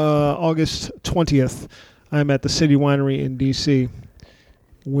 Remember, August 20th, I'm at the City Winery in D.C.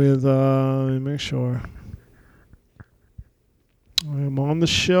 with, let me make sure. I'm on the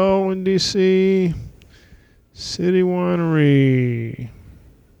show in D.C. City Winery.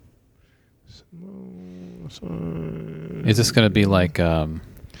 Is this going to be like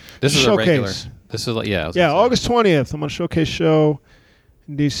this is Showcase. a regular? This is like Yeah, August 20th. I'm on a showcase show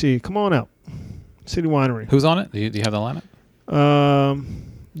in D.C. Come on out. City Winery. Who's on it? Do you have the lineup?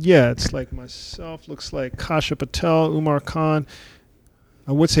 Yeah, it's like myself. Looks like Kasha Patel, Umar Khan.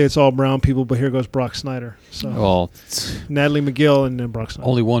 I would say it's all brown people, but here goes Brock Snyder. So Well, Natalie McGill and then Brock Snyder.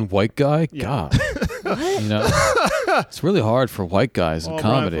 only one white guy. Yeah. God, you know, it's really hard for white guys in all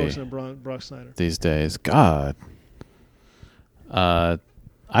brown comedy folks and Brock Snyder. these days. God.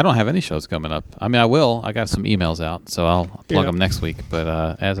 I don't have any shows coming up. I mean, I will. I got some emails out, so I'll plug them next week.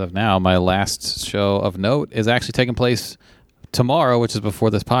 But as of now, my last show of note is actually taking place tomorrow, which is before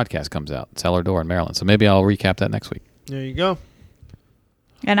this podcast comes out. Cellar Door in Maryland. So maybe I'll recap that next week. There you go.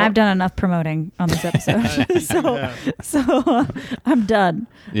 And I've done enough promoting on this episode. so I'm done.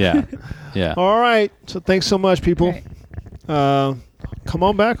 Yeah. Yeah. All right. So thanks so much, people. Right. Come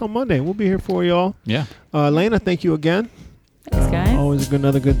on back on Monday. We'll be here for y'all. Yeah. Lena, thank you again. Thanks, guys. Always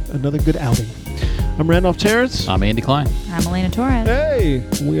another good outing. I'm Randolph Terrence. I'm Andy Klein. I'm Elena Torres. Hey,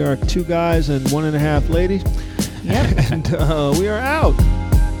 we are 2 guys and 1.5 ladies. Yep. And we are out.